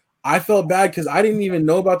 I felt bad because I didn't even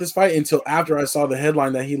know about this fight until after I saw the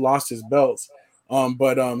headline that he lost his belts.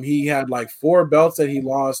 But he had like 4 belts that he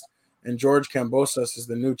lost, and George Kambosos is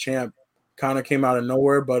the new champ. Kind of came out of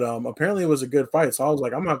nowhere, but apparently it was a good fight. So I was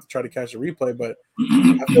like, I'm gonna have to try to catch a replay, but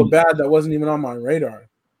I feel bad that wasn't even on my radar.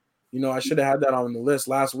 I should have had that on the list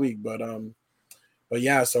last week, but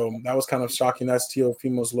yeah, so that was kind of shocking. That's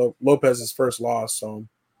Teofimo Lopez's first loss, so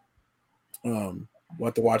we'll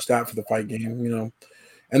have to watch that for the fight game,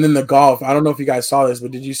 And then the golf. I don't know if you guys saw this,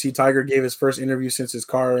 but did you see Tiger gave his first interview since his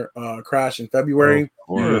car crash in February? Of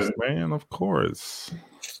course, man, of course.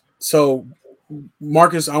 So,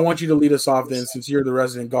 Marcus, I want you to lead us off then, since you're the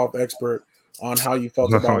resident golf expert, on how you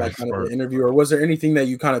felt about like kind of the interview, or was there anything that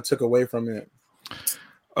you kind of took away from it?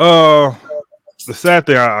 The sad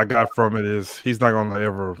thing I got from it is he's not gonna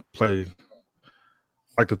ever play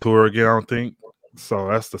like the tour again, I don't think. So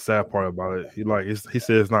that's the sad part about it. He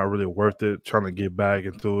said it's not really worth it trying to get back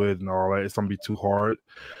into it and all that. It's gonna be too hard.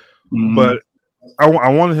 But I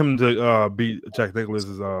wanted him to beat Jack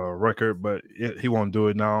Nicklaus's record, but he won't do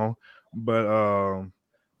it now. But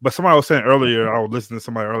somebody was saying earlier, I was listening to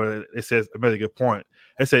somebody earlier. It made a good point.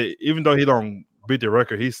 They say even though he don't beat the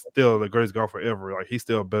record, he's still the greatest golfer ever. Like he's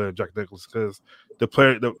still better than Jack Nicklaus because he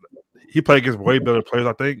played against way better players.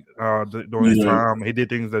 I think during his time, he did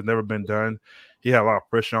things that's never been done. He had a lot of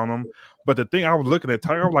pressure on him. But the thing I was looking at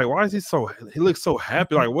Tiger, I was like, why is he looks so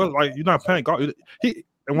happy? Like what? Like you're not playing golf.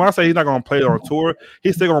 And when I say he's not going to play on tour,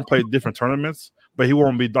 he's still going to play different tournaments. but he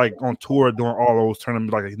won't be like on tour doing all those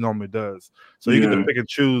tournaments like he normally does. So he get to pick and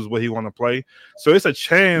choose what he want to play. So it's a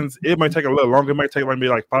chance. It might take a little longer. It might take maybe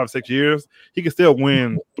like 5-6 years. He can still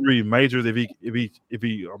win 3 majors if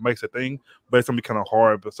he makes a thing, but it's gonna be kind of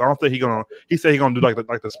hard. But so I don't think he said he's gonna do like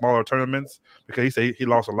the smaller tournaments because he said he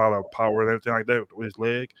lost a lot of power and everything like that with his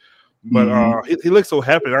leg. But he looked so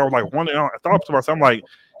happy. And I was like wondering. I thought to myself, I'm like,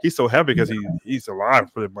 he's so happy because he's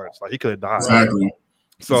alive pretty much. Like he could have died. Exactly.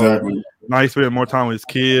 So now he's spending more time with his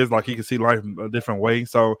kids. Like he can see life a different way.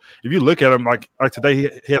 So if you look at him, like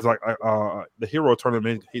today, he has like the hero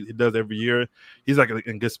tournament he does every year. He's like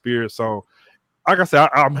in good spirits. So like I said,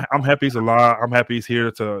 I'm happy he's alive. I'm happy he's here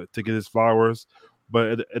to get his flowers.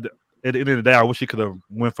 But at the end of the day, I wish he could have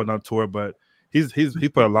went for another tour. But he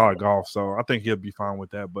put a lot of golf, so I think he'll be fine with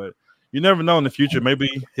that. But you never know in the future. Maybe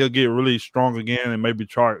he'll get really strong again and maybe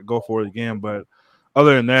go for it again. But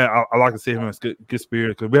other than that, I like to see him in good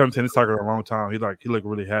spirit because we haven't seen this tiger in a long time. He looked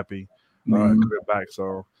really happy coming back.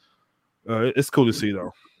 So it's cool to see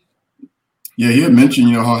though. Yeah, he had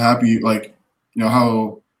mentioned how happy, like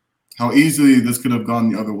how easily this could have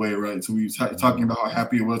gone the other way, right? So we were talking about how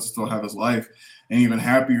happy it was to still have his life, and even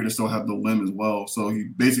happier to still have the limb as well. So he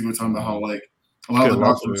basically was talking about how like. A lot of the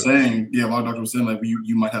doctors were saying, like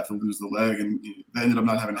you might have to lose the leg, and that ended up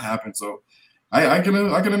not having to happen. So I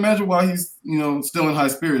can imagine why he's still in high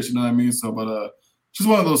spirits. You know what I mean? So, but just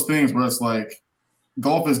one of those things where it's like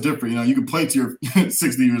golf is different. You can play to your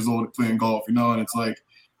 60 years old playing golf. And it's like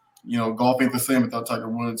golf ain't the same without Tiger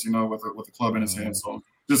Woods. With a club in his hand. So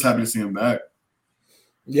just happy to see him back.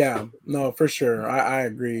 Yeah, no, for sure. I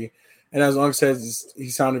agree. And as Unk says, he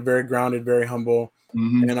sounded very grounded, very humble.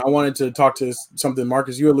 Mm-hmm. And I wanted to talk to something,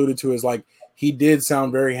 Marcus, you alluded to, is like he did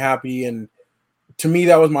sound very happy. And to me,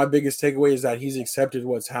 that was my biggest takeaway, is that he's accepted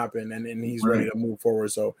what's happened and he's ready to move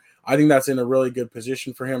forward. So I think that's in a really good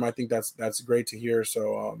position for him. I think that's great to hear.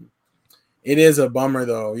 So it is a bummer,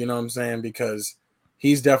 though, you know what I'm saying, because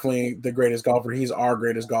he's definitely the greatest golfer. He's our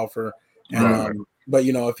greatest golfer. And but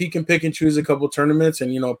if he can pick and choose a couple tournaments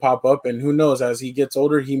and pop up, and who knows, as he gets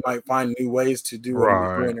older, he might find new ways to do what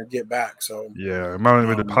he's doing or get back. So yeah, it might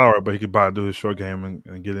not be the power, but he could do his short game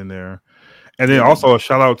and get in there. And then also a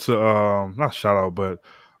shout out to not shout out, but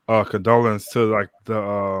condolence to like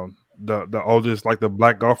the oldest, like the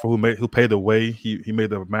black golfer who paid the way. He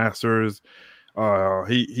made the Masters.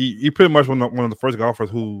 He pretty much one of the first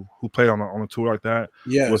golfers who played on a tour like that.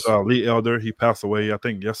 Was Lee Elder. He passed away, I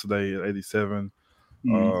think, yesterday at 87.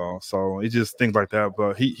 So it's just things like that.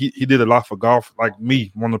 But he did a lot for golf, like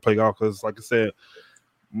me wanting to play golf, because like I said,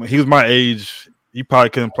 when he was my age, he probably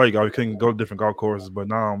couldn't play golf. He couldn't go to different golf courses, but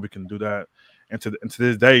now we can do that. And to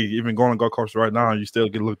this day, even going to golf courses right now, you still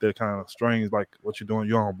get looked at kind of strange, like what you're doing.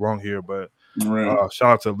 You don't belong here. But shout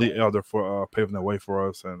out to Lee Elder for paving the way for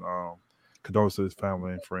us, and condolences to his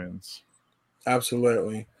family and friends.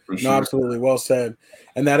 Absolutely. No, absolutely. Well said.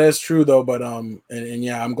 And that is true though, but and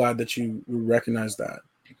yeah, I'm glad that you recognize that.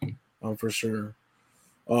 For sure.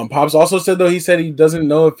 Pops also said though, he said he doesn't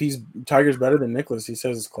know if Tiger's better than Nicklaus. He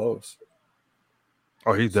says it's close.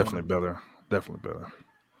 Oh, he's definitely better. Definitely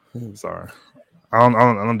better. Sorry. I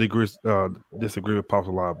don't disagree with Pops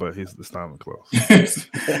a lot, but it's not even close.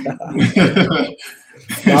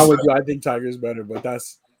 Not with you. I think Tiger's better, but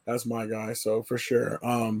that's my guy. So for sure.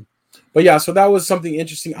 But yeah, so that was something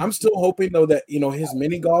interesting. I'm still hoping though that his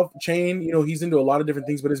mini golf chain, he's into a lot of different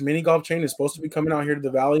things, but his mini golf chain is supposed to be coming out here to the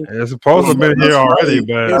Valley. It's supposed to be here already,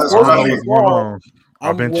 but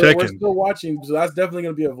I've been checking. We're still watching, so that's definitely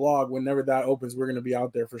going to be a vlog. Whenever that opens, we're going to be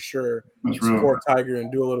out there for sure. Support Tiger and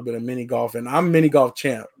do a little bit of mini golf. And I'm mini golf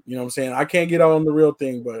champ. You know what I'm saying? I can't get out on the real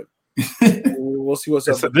thing, but we'll see what's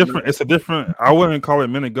up. It's a different. I wouldn't call it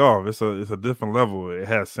mini golf. It's a different level. It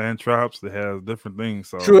has sand traps. It has different things.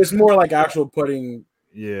 So true. It's more like actual putting.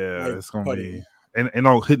 Yeah, it's gonna be. And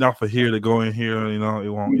hitting off of here to go in here, it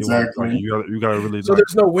won't. Exactly. It won't, you gotta really. So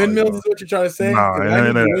there's no windmills, is what you're trying to say? Nah,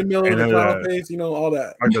 windmill in the cloud face, all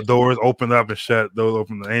that. Like the doors open up and shut. Those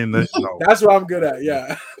open. That's what I'm good at.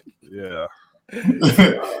 Yeah. Yeah.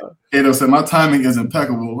 Kato said my timing is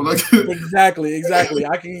impeccable. Exactly.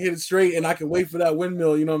 I can hit it straight, and I can wait for that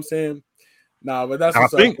windmill. You know what I'm saying? Nah, but that's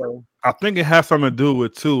what's up, bro. I think it has something to do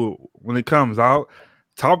with too when it comes out.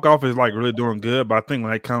 Top Golf is like really doing good, but I think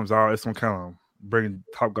when it comes out, it's gonna kind of bring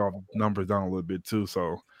Top Golf numbers down a little bit too.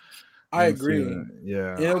 So I agree.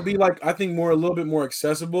 Yeah, it'll be like I think a little bit more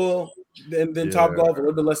accessible than Top Golf, a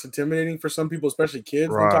little bit less intimidating for some people, especially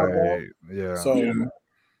kids. Right. Than Top Golf. Yeah.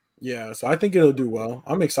 So so I think it'll do well.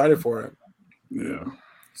 I'm excited for it. Yeah.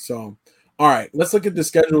 So all right, let's look at the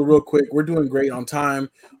schedule real quick. We're doing great on time.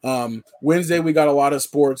 Wednesday we got a lot of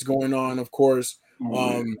sports going on, of course.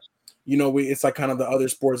 it's like kind of the other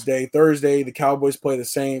sports day. Thursday, the Cowboys play the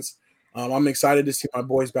Saints. I'm excited to see my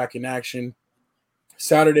boys back in action.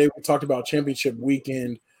 Saturday, we talked about championship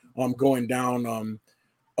weekend going down.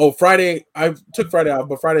 Friday, I took Friday off,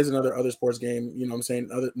 but Friday's another sports game. You know what I'm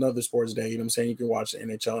saying? Another sports day. You know what I'm saying? You can watch the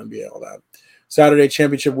NHL, NBA, all that. Saturday,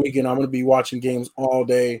 championship weekend, I'm going to be watching games all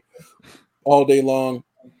day long.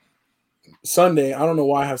 Sunday, I don't know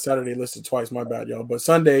why I have Saturday listed twice. My bad, y'all. But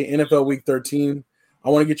Sunday, NFL Week 13. I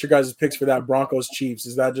want to get your guys' picks for that Broncos Chiefs.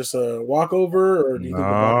 Is that just a walkover, or do you think the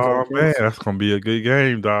Broncos Oh man, that's gonna be a good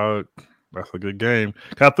game, dog. That's a good game.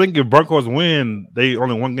 I think if Broncos win, they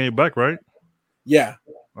only one game back, right? Yeah.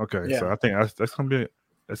 Okay, Yeah. so I think that's gonna be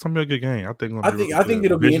a good game. I think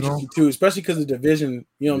it'll be interesting too, especially because the division.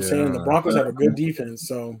 You know what I'm saying? The Broncos have a good defense,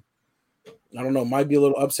 so I don't know. Might be a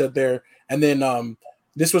little upset there. And then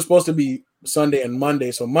this was supposed to be Sunday and Monday,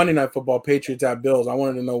 so Monday Night Football, Patriots at Bills. I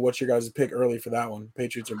wanted to know what your guys' pick early for that one,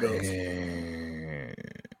 Patriots or Bills. Man,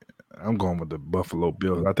 I'm going with the Buffalo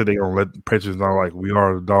Bills. I think they're gonna let the Patriots know like we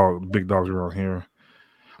are the big dogs around here.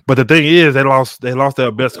 But the thing is, they lost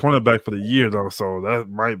their best cornerback for the year though, so that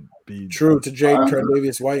might be true to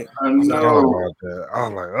Tre'Davious White. I I was know.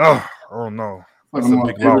 like, oh no. Like That's one a of my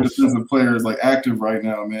big favorite loss. defensive players, like active right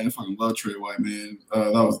now, man. I fucking love Trey White, man.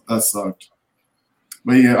 That sucked.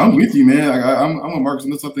 But yeah, I'm with you, man. I'm a Marcus on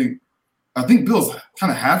this. I think Bills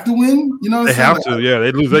kind of have to win. You know, what They I'm saying? have to, yeah.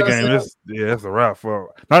 They lose that You know game. That's a wrap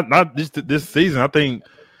for not this season. I think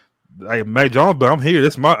like Mac Jones, but I'm here.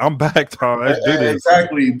 I'm back, Tom. Let's do this.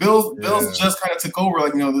 Exactly. Bills Yeah. just kind of took over,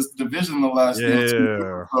 like this division in the last 2 years.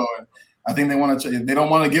 So, I think they want to. They don't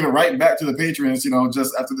want to give it right back to the Patriots,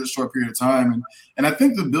 just after this short period of time. And I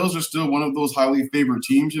think the Bills are still one of those highly favored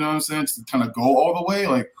teams. You know what I'm saying? To kind of go all the way,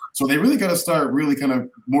 like. So they really got to start really kind of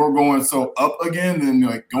more going up again than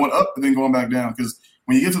like going up and then going back down. Because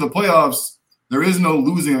when you get to the playoffs, there is no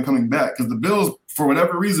losing or coming back. Because the Bills, for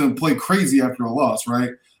whatever reason, play crazy after a loss,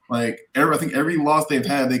 right? Like I think every loss they've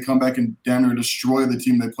had, they come back and down there destroy the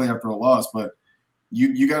team they play after a loss. But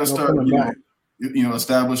you got to start,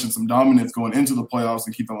 establishing some dominance going into the playoffs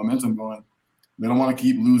and keep the momentum going. They don't want to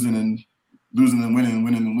keep losing and winning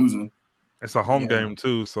and losing. It's a home game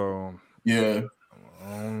too, so yeah.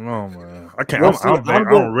 I don't know, man. I can't.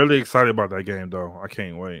 I'm really excited about that game, though. I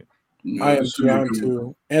can't wait. Yeah, I am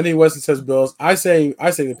too. Anthony Weston says Bills. I say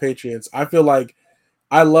the Patriots. I feel like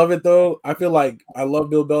I love it though. I feel like I love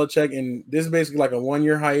Bill Belichick, and this is basically like a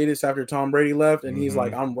 1-year hiatus after Tom Brady left, and he's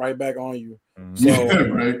like, "I'm right back on you." So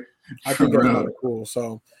right. I think that's kind of cool.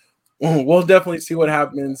 So we'll definitely see what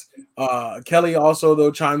happens. Kelly also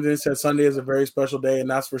though chimes in, says Sunday is a very special day, and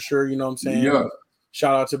that's for sure. You know what I'm saying? Yeah.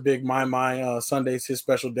 Shout out to Big My Sunday's his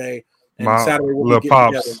special day. And My Saturday we'll little be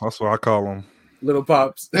pops. together. That's what I call them. Little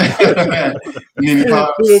pops. Mini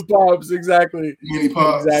pops. Little pops, exactly. Mini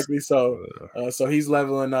pops. Exactly. So he's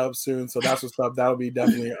leveling up soon. So that's what's up. That'll be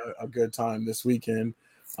definitely a good time this weekend.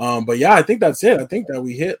 But yeah, I think that's it. I think that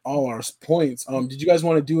we hit all our points. Did you guys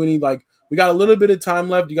want to do any we got a little bit of time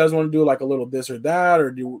left. Do you guys want to do like a little this or that,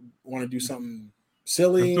 or do you want to do something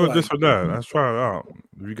silly? Let's do this or that. Let's try it out.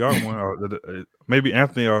 If you got one, maybe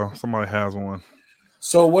Anthony or somebody has one.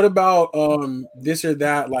 So what about this or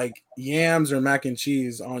that, like yams or mac and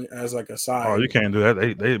cheese on as like a side? Oh, you can't do that.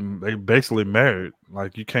 They basically married.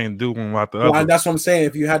 Like you can't do one without the other. That's what I'm saying.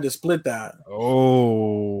 If you had to split that.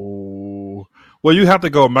 Oh, well, you have to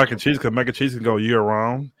go mac and cheese because mac and cheese can go year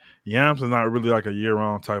round. Yams is not really like a year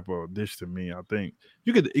round type of dish to me. I think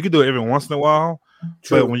you could do it every once in a while.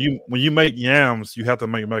 True. But when you make yams, you have to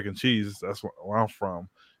make mac and cheese. That's where I'm from.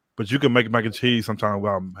 But you can make mac and cheese sometimes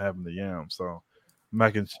without having the yam. So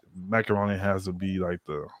macaroni has to be like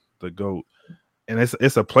the goat. And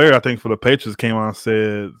it's a player I think for the Patriots came on and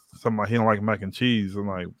said something like he don't like mac and cheese. I'm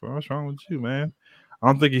like, bro, what's wrong with you, man? I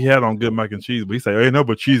don't think he had on good mac and cheese, but he said, ain't no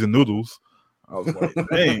but cheese and noodles. I was like,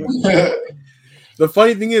 dang. The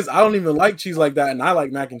funny thing is, I don't even like cheese like that, and I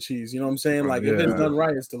like mac and cheese. You know what I'm saying? Like if it's done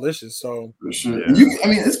right, it's delicious. So for sure. Yeah.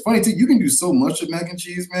 It's funny too. You can do so much with mac and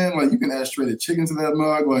cheese, man. Like you can add shredded chicken to that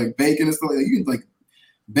mug, like bacon and stuff. Like you can like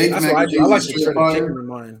bake that's mac what I and do. cheese. I like with the straight shredded chicken fire. in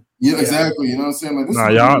mine. Yeah, exactly. You know what I'm saying? Like this. Nah,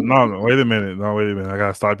 y'all. No, wait a minute. I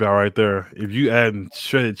gotta stop y'all right there. If you add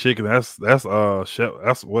shredded chicken, that's chef.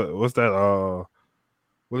 That's what's that?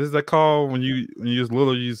 What is that called when you was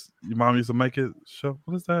little? Your mom used to make it. Chef,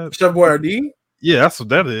 what is that? Chef Boyardee. Yeah, that's what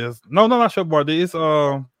that is. No, not Chef Boyardee. It's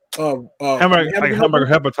hamburger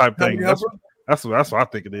helper type thing. That's what I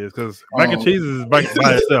think it is. Because mac and cheese is by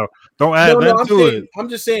itself. Don't add that to it. I'm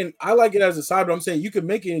just saying I like it as a side, but I'm saying you can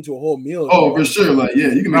make it into a whole meal. Oh, for sure. Like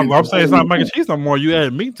you can. I'm saying it's not mac and cheese no more. You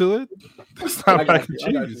add meat to it. It's not mac and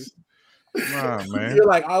cheese. Nah, man. You're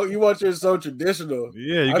like, oh, you want yours so traditional.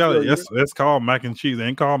 Yeah, you I got feel it. you. That's called mac and cheese. It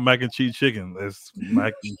ain't called mac and cheese chicken. It's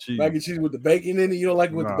mac and cheese. Mac and cheese with the bacon in it. You don't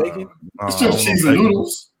like it with the bacon? It's I just don't cheese know and bacon.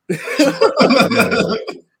 noodles.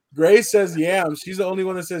 Grace says yams. She's the only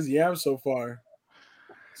one that says yams so far.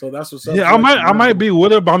 So that's what's up. Yeah, I might be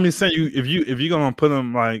with her, but I'm just saying if you're gonna put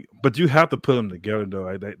them like, but you have to put them together though.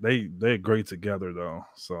 Like they're great together though.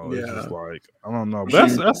 So it's just like I don't know.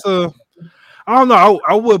 But that's a I don't know.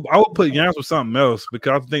 I would put yams with something else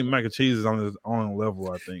because I think mac and cheese is on its own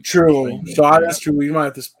level. I think true. So that's true. We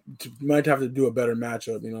might have to do a better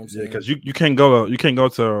matchup. You know what I'm saying? Yeah, because you can't go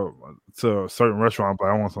to a certain restaurant, but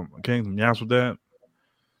I want some yams with that.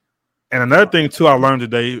 And another thing too, I learned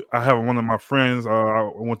today. I have one of my friends.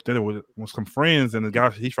 I went to dinner with some friends, and the guy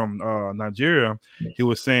he's from Nigeria. He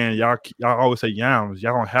was saying y'all always say yams.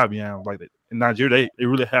 Y'all don't have yams like that. In Nigeria, they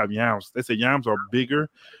really have yams. They say yams are bigger.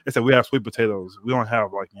 They said we have sweet potatoes. We don't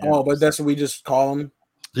have like yams. Oh, but that's what we just call them.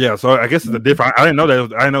 Yeah, so I guess it's a different. I didn't know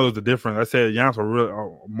that. I didn't know it was the difference. I said yams are really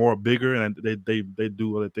more bigger, and they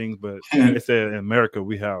do other things. But they said in America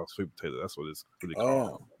we have sweet potatoes. That's what it's really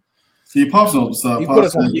called. Oh. See, Pops knows what's up.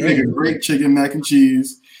 Pops, you make a great chicken mac and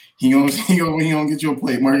cheese. He gonna get you a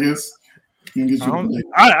plate, Marcus. He gonna get you a plate.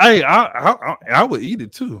 I would eat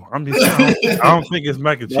it too. I'm just saying, I don't think it's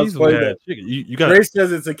mac and cheese with that chicken. You got Grace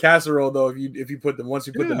says it's a casserole though. If you put them once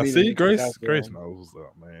you put the meat. See, Grace knows what's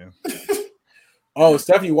up, man. Oh,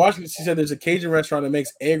 Stephanie Washington. She said there's a Cajun restaurant that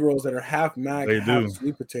makes egg rolls that are half mac, They half do.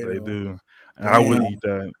 sweet potato. They do. And I wouldn't eat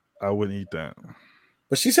that. I wouldn't eat that.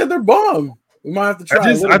 But she said they're bomb. We might have to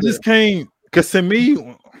try. I just can't. Cause to me,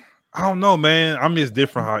 I don't know, man. I'm just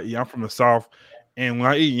different how I eat. I'm from the South, and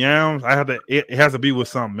when I eat yams, I have to. It has to be with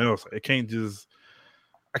something else. I can't just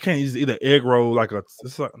eat an egg roll like a.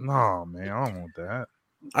 It's like no, man. I don't want that.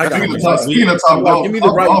 Speaking of Top Golf, give me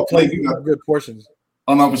the right plate. You got good portions.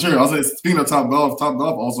 Oh no, for sure. I'll say speaking of Top Golf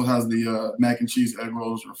also has the mac and cheese egg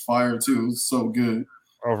rolls are fire too. It's so good.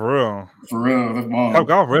 Oh, for real? For real, that's bomb. Top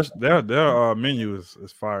Golf, their menu is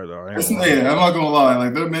fire though. I'm not gonna lie,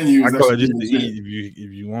 like their menu is just to eat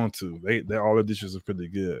if you want to. They all the dishes are pretty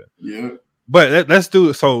good. Yeah. But let's do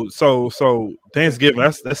it. So Thanksgiving.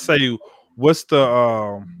 Let's say what's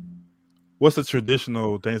the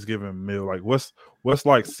traditional Thanksgiving meal? Like what's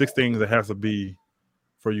like 6 things that has to be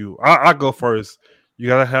for you? I go first. You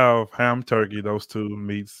gotta have ham, turkey, those 2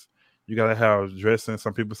 meats. You gotta have dressing.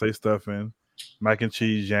 Some people say stuffing. Mac and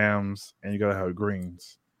cheese, yams, and you gotta have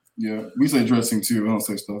greens. Yeah, we say dressing too. We don't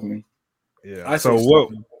say stuffing. Yeah. So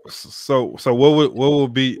what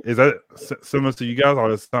would be? Is that similar to you guys,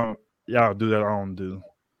 or is some y'all do that? I don't do.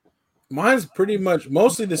 Mine's pretty much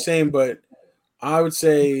mostly the same, but I would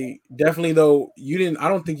say definitely though you didn't. I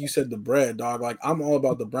don't think you said the bread, dog. Like I'm all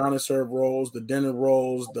about the brown and serve rolls, the dinner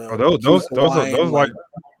rolls.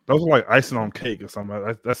 Those are like icing on cake or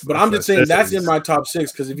something. But I'm just saying that's in my top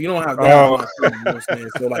 6 because if you don't have that, you know what I'm saying?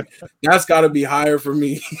 So like that's got to be higher for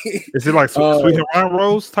me. Is it like sweet Hawaiian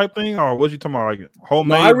rolls type thing, or what you talking about? Like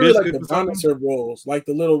homemade? No, I really like the brown and serve rolls, like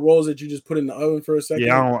the little rolls that you just put in the oven for a second.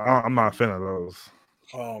 Yeah, I'm not a fan of those.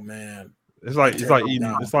 Oh man, it's like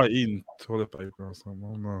eating toilet paper or something. I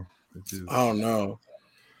don't know. I don't know,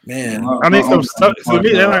 man. I need some stuff. To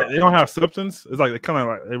me, they don't have substance. It's like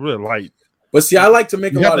they're really light. But see, I like to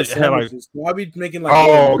make a lot of sandwiches. So I'll be making like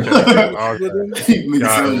everything.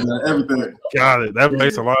 Got it. That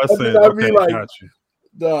makes a lot of sense. Okay, like, got you.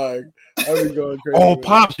 Dog, I'll be going crazy. Oh,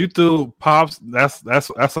 Pops, you threw Pops. That's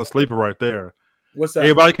a sleeper right there. What's that?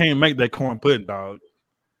 Everybody can't make that corn pudding, dog.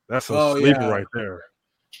 That's a sleeper right there.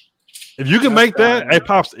 If you can make that, hey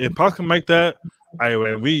Pops, if Pops can make that, hey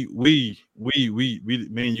man, we me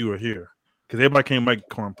and you are here because everybody can't make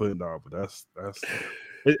corn pudding, dog. But that's.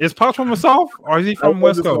 Is Pops from the South or is he from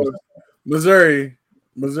West Coast? Missouri.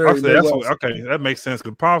 Okay, that makes sense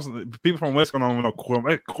because Pops, people from West Coast don't know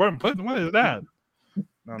corn pudding. What is that? I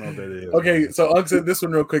don't know what that is. Okay, so Ugg said this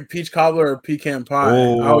one real quick: peach cobbler or pecan pie?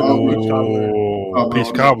 I would go peach cobbler.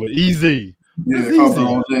 Peach cobbler, easy.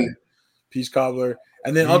 Yeah, peach cobbler.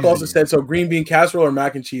 And then Ugg also said so: green bean casserole or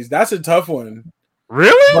mac and cheese. That's a tough one.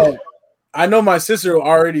 Really? But I know my sister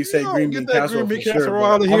already said green bean casserole. Green bean casserole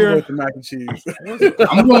out of here. I'm going with mac and cheese.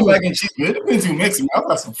 I'm going mac and cheese. It depends who makes it. I've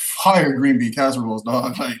got some fire green bean casseroles,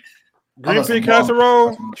 dog. Like green bean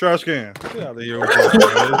casserole, trash can. Get out of here.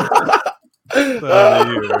 Get out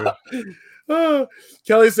of here.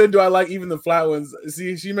 Kelly said, "Do I like even the flat ones?"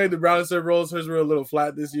 See, she made the brown and serve rolls. Hers were a little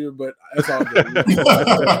flat this year, but that's all good. Kelly,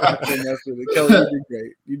 you did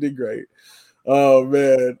great. You did great. Oh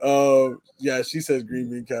man. Yeah, she says green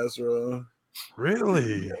bean casserole.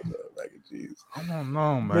 Really? Mac and cheese. I don't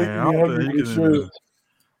know, man.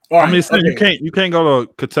 All right, I'm just saying okay. you can't go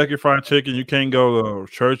to Kentucky Fried Chicken, you can't go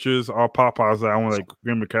to Church's or Popeyes. Say, I want a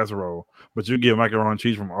Green casserole, but you get macaroni and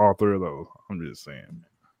cheese from all three of those. I'm just saying.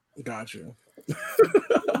 Got you. Yeah,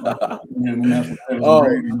 the mashed potatoes are Oh,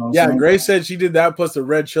 great, you know what I'm yeah. saying? Grace said she did that plus the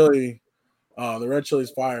red chili. The red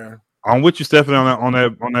chili's fire. I'm with you, Stephanie, on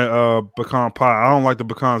that pecan pie. I don't like the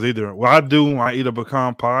pecans either. What I do when I eat a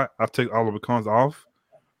pecan pie, I take all the pecans off,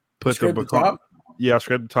 put Scrape the pecan. top? Yeah, I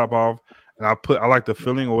scrape the top off, and I like the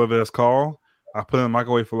filling or whatever that's called. I put it in the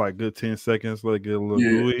microwave for like good 10 seconds, let it get a little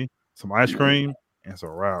gooey, some ice cream, and it's a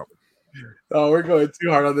wrap. Oh, we're going too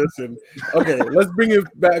hard on this one. Okay, let's bring it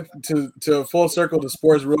back to full circle to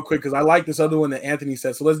sports real quick because I like this other one that Anthony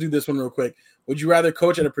said. So let's do this one real quick. Would you rather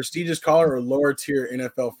coach at a prestigious college or lower tier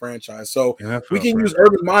NFL franchise? So we can use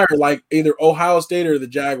Urban Meyer like either Ohio State or the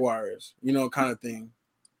Jaguars, kind of thing.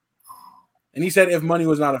 And he said if money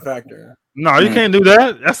was not a factor. No, you can't do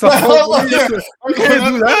that. That's a whole. You can't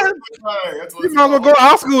do that. You might as well go to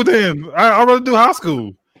high school then. I'd rather do high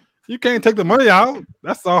school. You can't take the money out.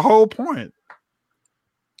 That's the whole point.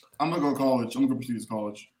 I'm gonna go to college. I'm gonna go prestigious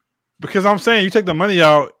college. Because I'm saying you take the money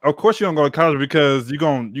out. Of course you don't go to college because you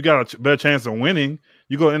got a better chance of winning.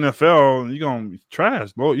 You go to NFL, you're gonna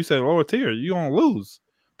trash. You say lower tier, you're gonna lose.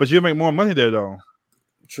 But you'll make more money there though.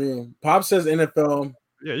 True. Pop says NFL.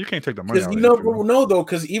 Yeah, you can't take the money out. No, though,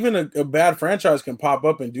 because even a bad franchise can pop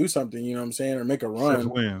up and do something, you know what I'm saying, or make a run.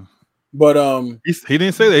 Win. But he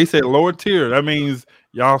didn't say that. He said lower tier. That means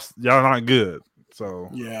y'all not good. So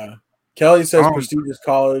yeah. Kelly says prestigious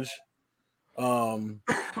college.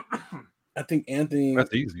 I think Anthony.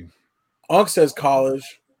 That's easy. Unc says college.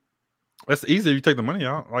 That's easy if you take the money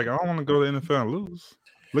out. Like I don't want to go to the NFL and lose.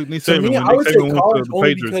 Look, I would say college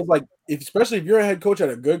only because, like, especially if you're a head coach at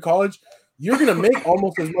a good college, you're gonna make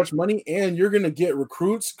almost as much money, and you're gonna get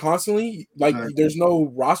recruits constantly. Like, there's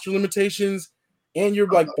no roster limitations, and you're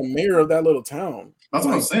like the mayor of that little town. That's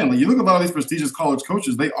what I'm saying. Like, you look at all these prestigious college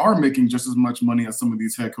coaches; they are making just as much money as some of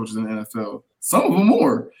these head coaches in the NFL. Some of them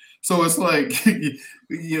more. So it's like,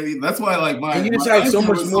 that's why and you just have so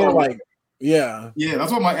much more. Like, yeah.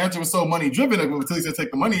 That's why my answer was so money driven until he said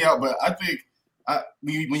take the money out. But I think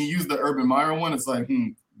when you use the Urban Meyer one, it's like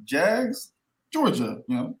Jags, Georgia,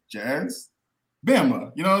 Jags,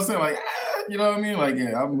 Bama. You know what I'm saying? Like, you know what I mean? Like,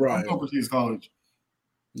 yeah, I'm going prestigious college.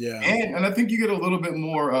 Yeah, and I think you get a little bit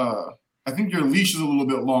more. I think your leash is a little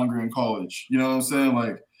bit longer in college. You know what I'm saying?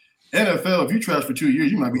 Like NFL, if you trash for 2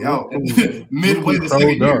 years, you might be out midway the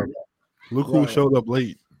second year. Look who showed up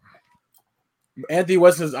late. Anthony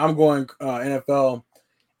West says, I'm going NFL.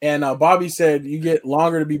 And Bobby said, you get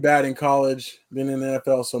longer to be bad in college than in the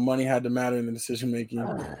NFL, so money had to matter in the decision making.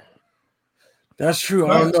 That's true.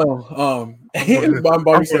 I don't know.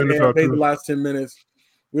 Bobby said, hey, I paid the last 10 minutes.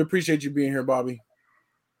 We appreciate you being here, Bobby.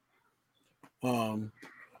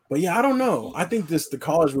 But yeah, I don't know. I think the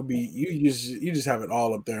college would be you just have it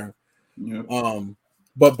all up there. Yeah.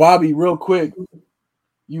 But Bobby, real quick,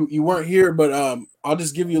 you weren't here, but I'll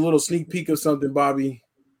just give you a little sneak peek of something, Bobby.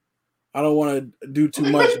 I don't want to do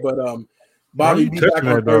too much, but Bobby, be back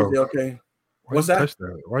on Thursday, okay? What's that?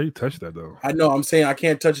 Why you touch that though? I know. I'm saying I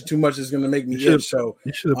can't touch it too much. It's gonna make me itch. So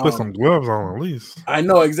you should have put some gloves on at least. I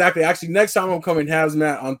know exactly. Actually, next time I'm coming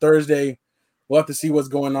hazmat on Thursday. We'll have to see what's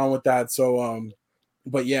going on with that. So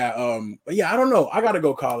but yeah, I don't know. I gotta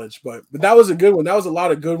go college, but that was a good one. That was a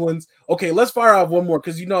lot of good ones. Okay, let's fire off one more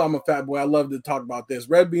because I'm a fat boy. I love to talk about this.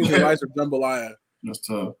 Red beans and rice or jambalaya? That's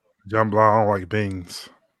tough. Jambalaya, I don't like beans.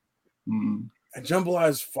 Jambalaya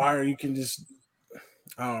is fire. You can just,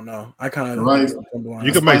 I don't know. I kind of right.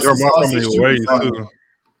 You can make jambalaya so many ways too.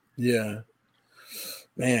 Yeah,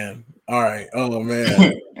 man. All right. Oh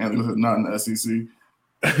man. And not in the SEC.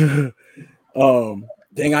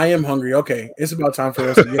 Dang, I am hungry. Okay, it's about time for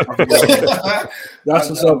us to get off. That's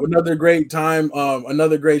what's up. Another great time.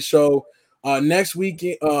 Another great show. Next week,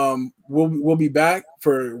 we'll be back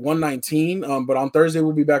for 119. But on Thursday,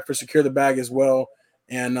 we'll be back for Secure the Bag as well.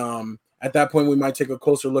 And at that point, we might take a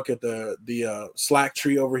closer look at the Slack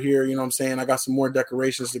tree over here. You know what I'm saying? I got some more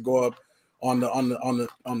decorations to go up on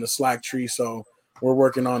the Slack tree. So we're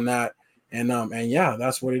working on that. And yeah,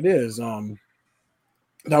 that's what it is.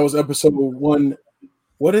 That was episode 1.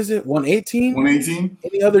 What is it? 118? 118.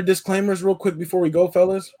 Any other disclaimers real quick before we go,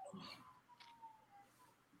 fellas?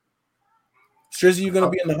 Strizzy, you gonna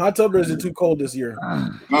be in the hot tub or is it too cold this year?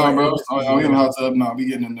 No, bro. I'm in the hot tub. No, we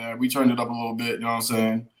getting in there. We turned it up a little bit, you know what I'm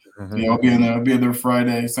saying? Yeah, I'll be in there. I'll be there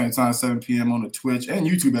Friday, same time, 7 p.m. on the Twitch and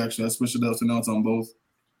YouTube, actually. I switched it up so now it's on both.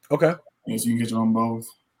 Okay. Yeah, so you can get it on both.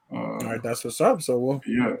 All right, that's what's up. So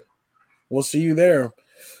we'll see you there.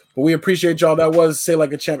 But we appreciate y'all. That was Say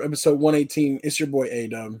Like a Champ, episode 118. It's your boy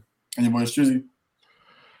A-Dub. And your boy Strizzy.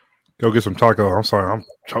 Go get some taco. I'm sorry, I'm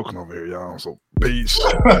choking over here, y'all. So peace.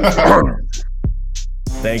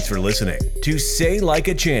 Thanks for listening to Say Like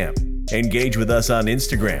a Champ. Engage with us on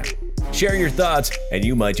Instagram. Share your thoughts, and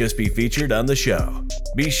you might just be featured on the show.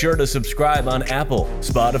 Be sure to subscribe on Apple,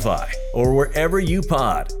 Spotify, or wherever you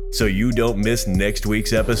pod so you don't miss next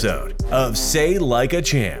week's episode of Say Like a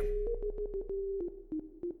Champ.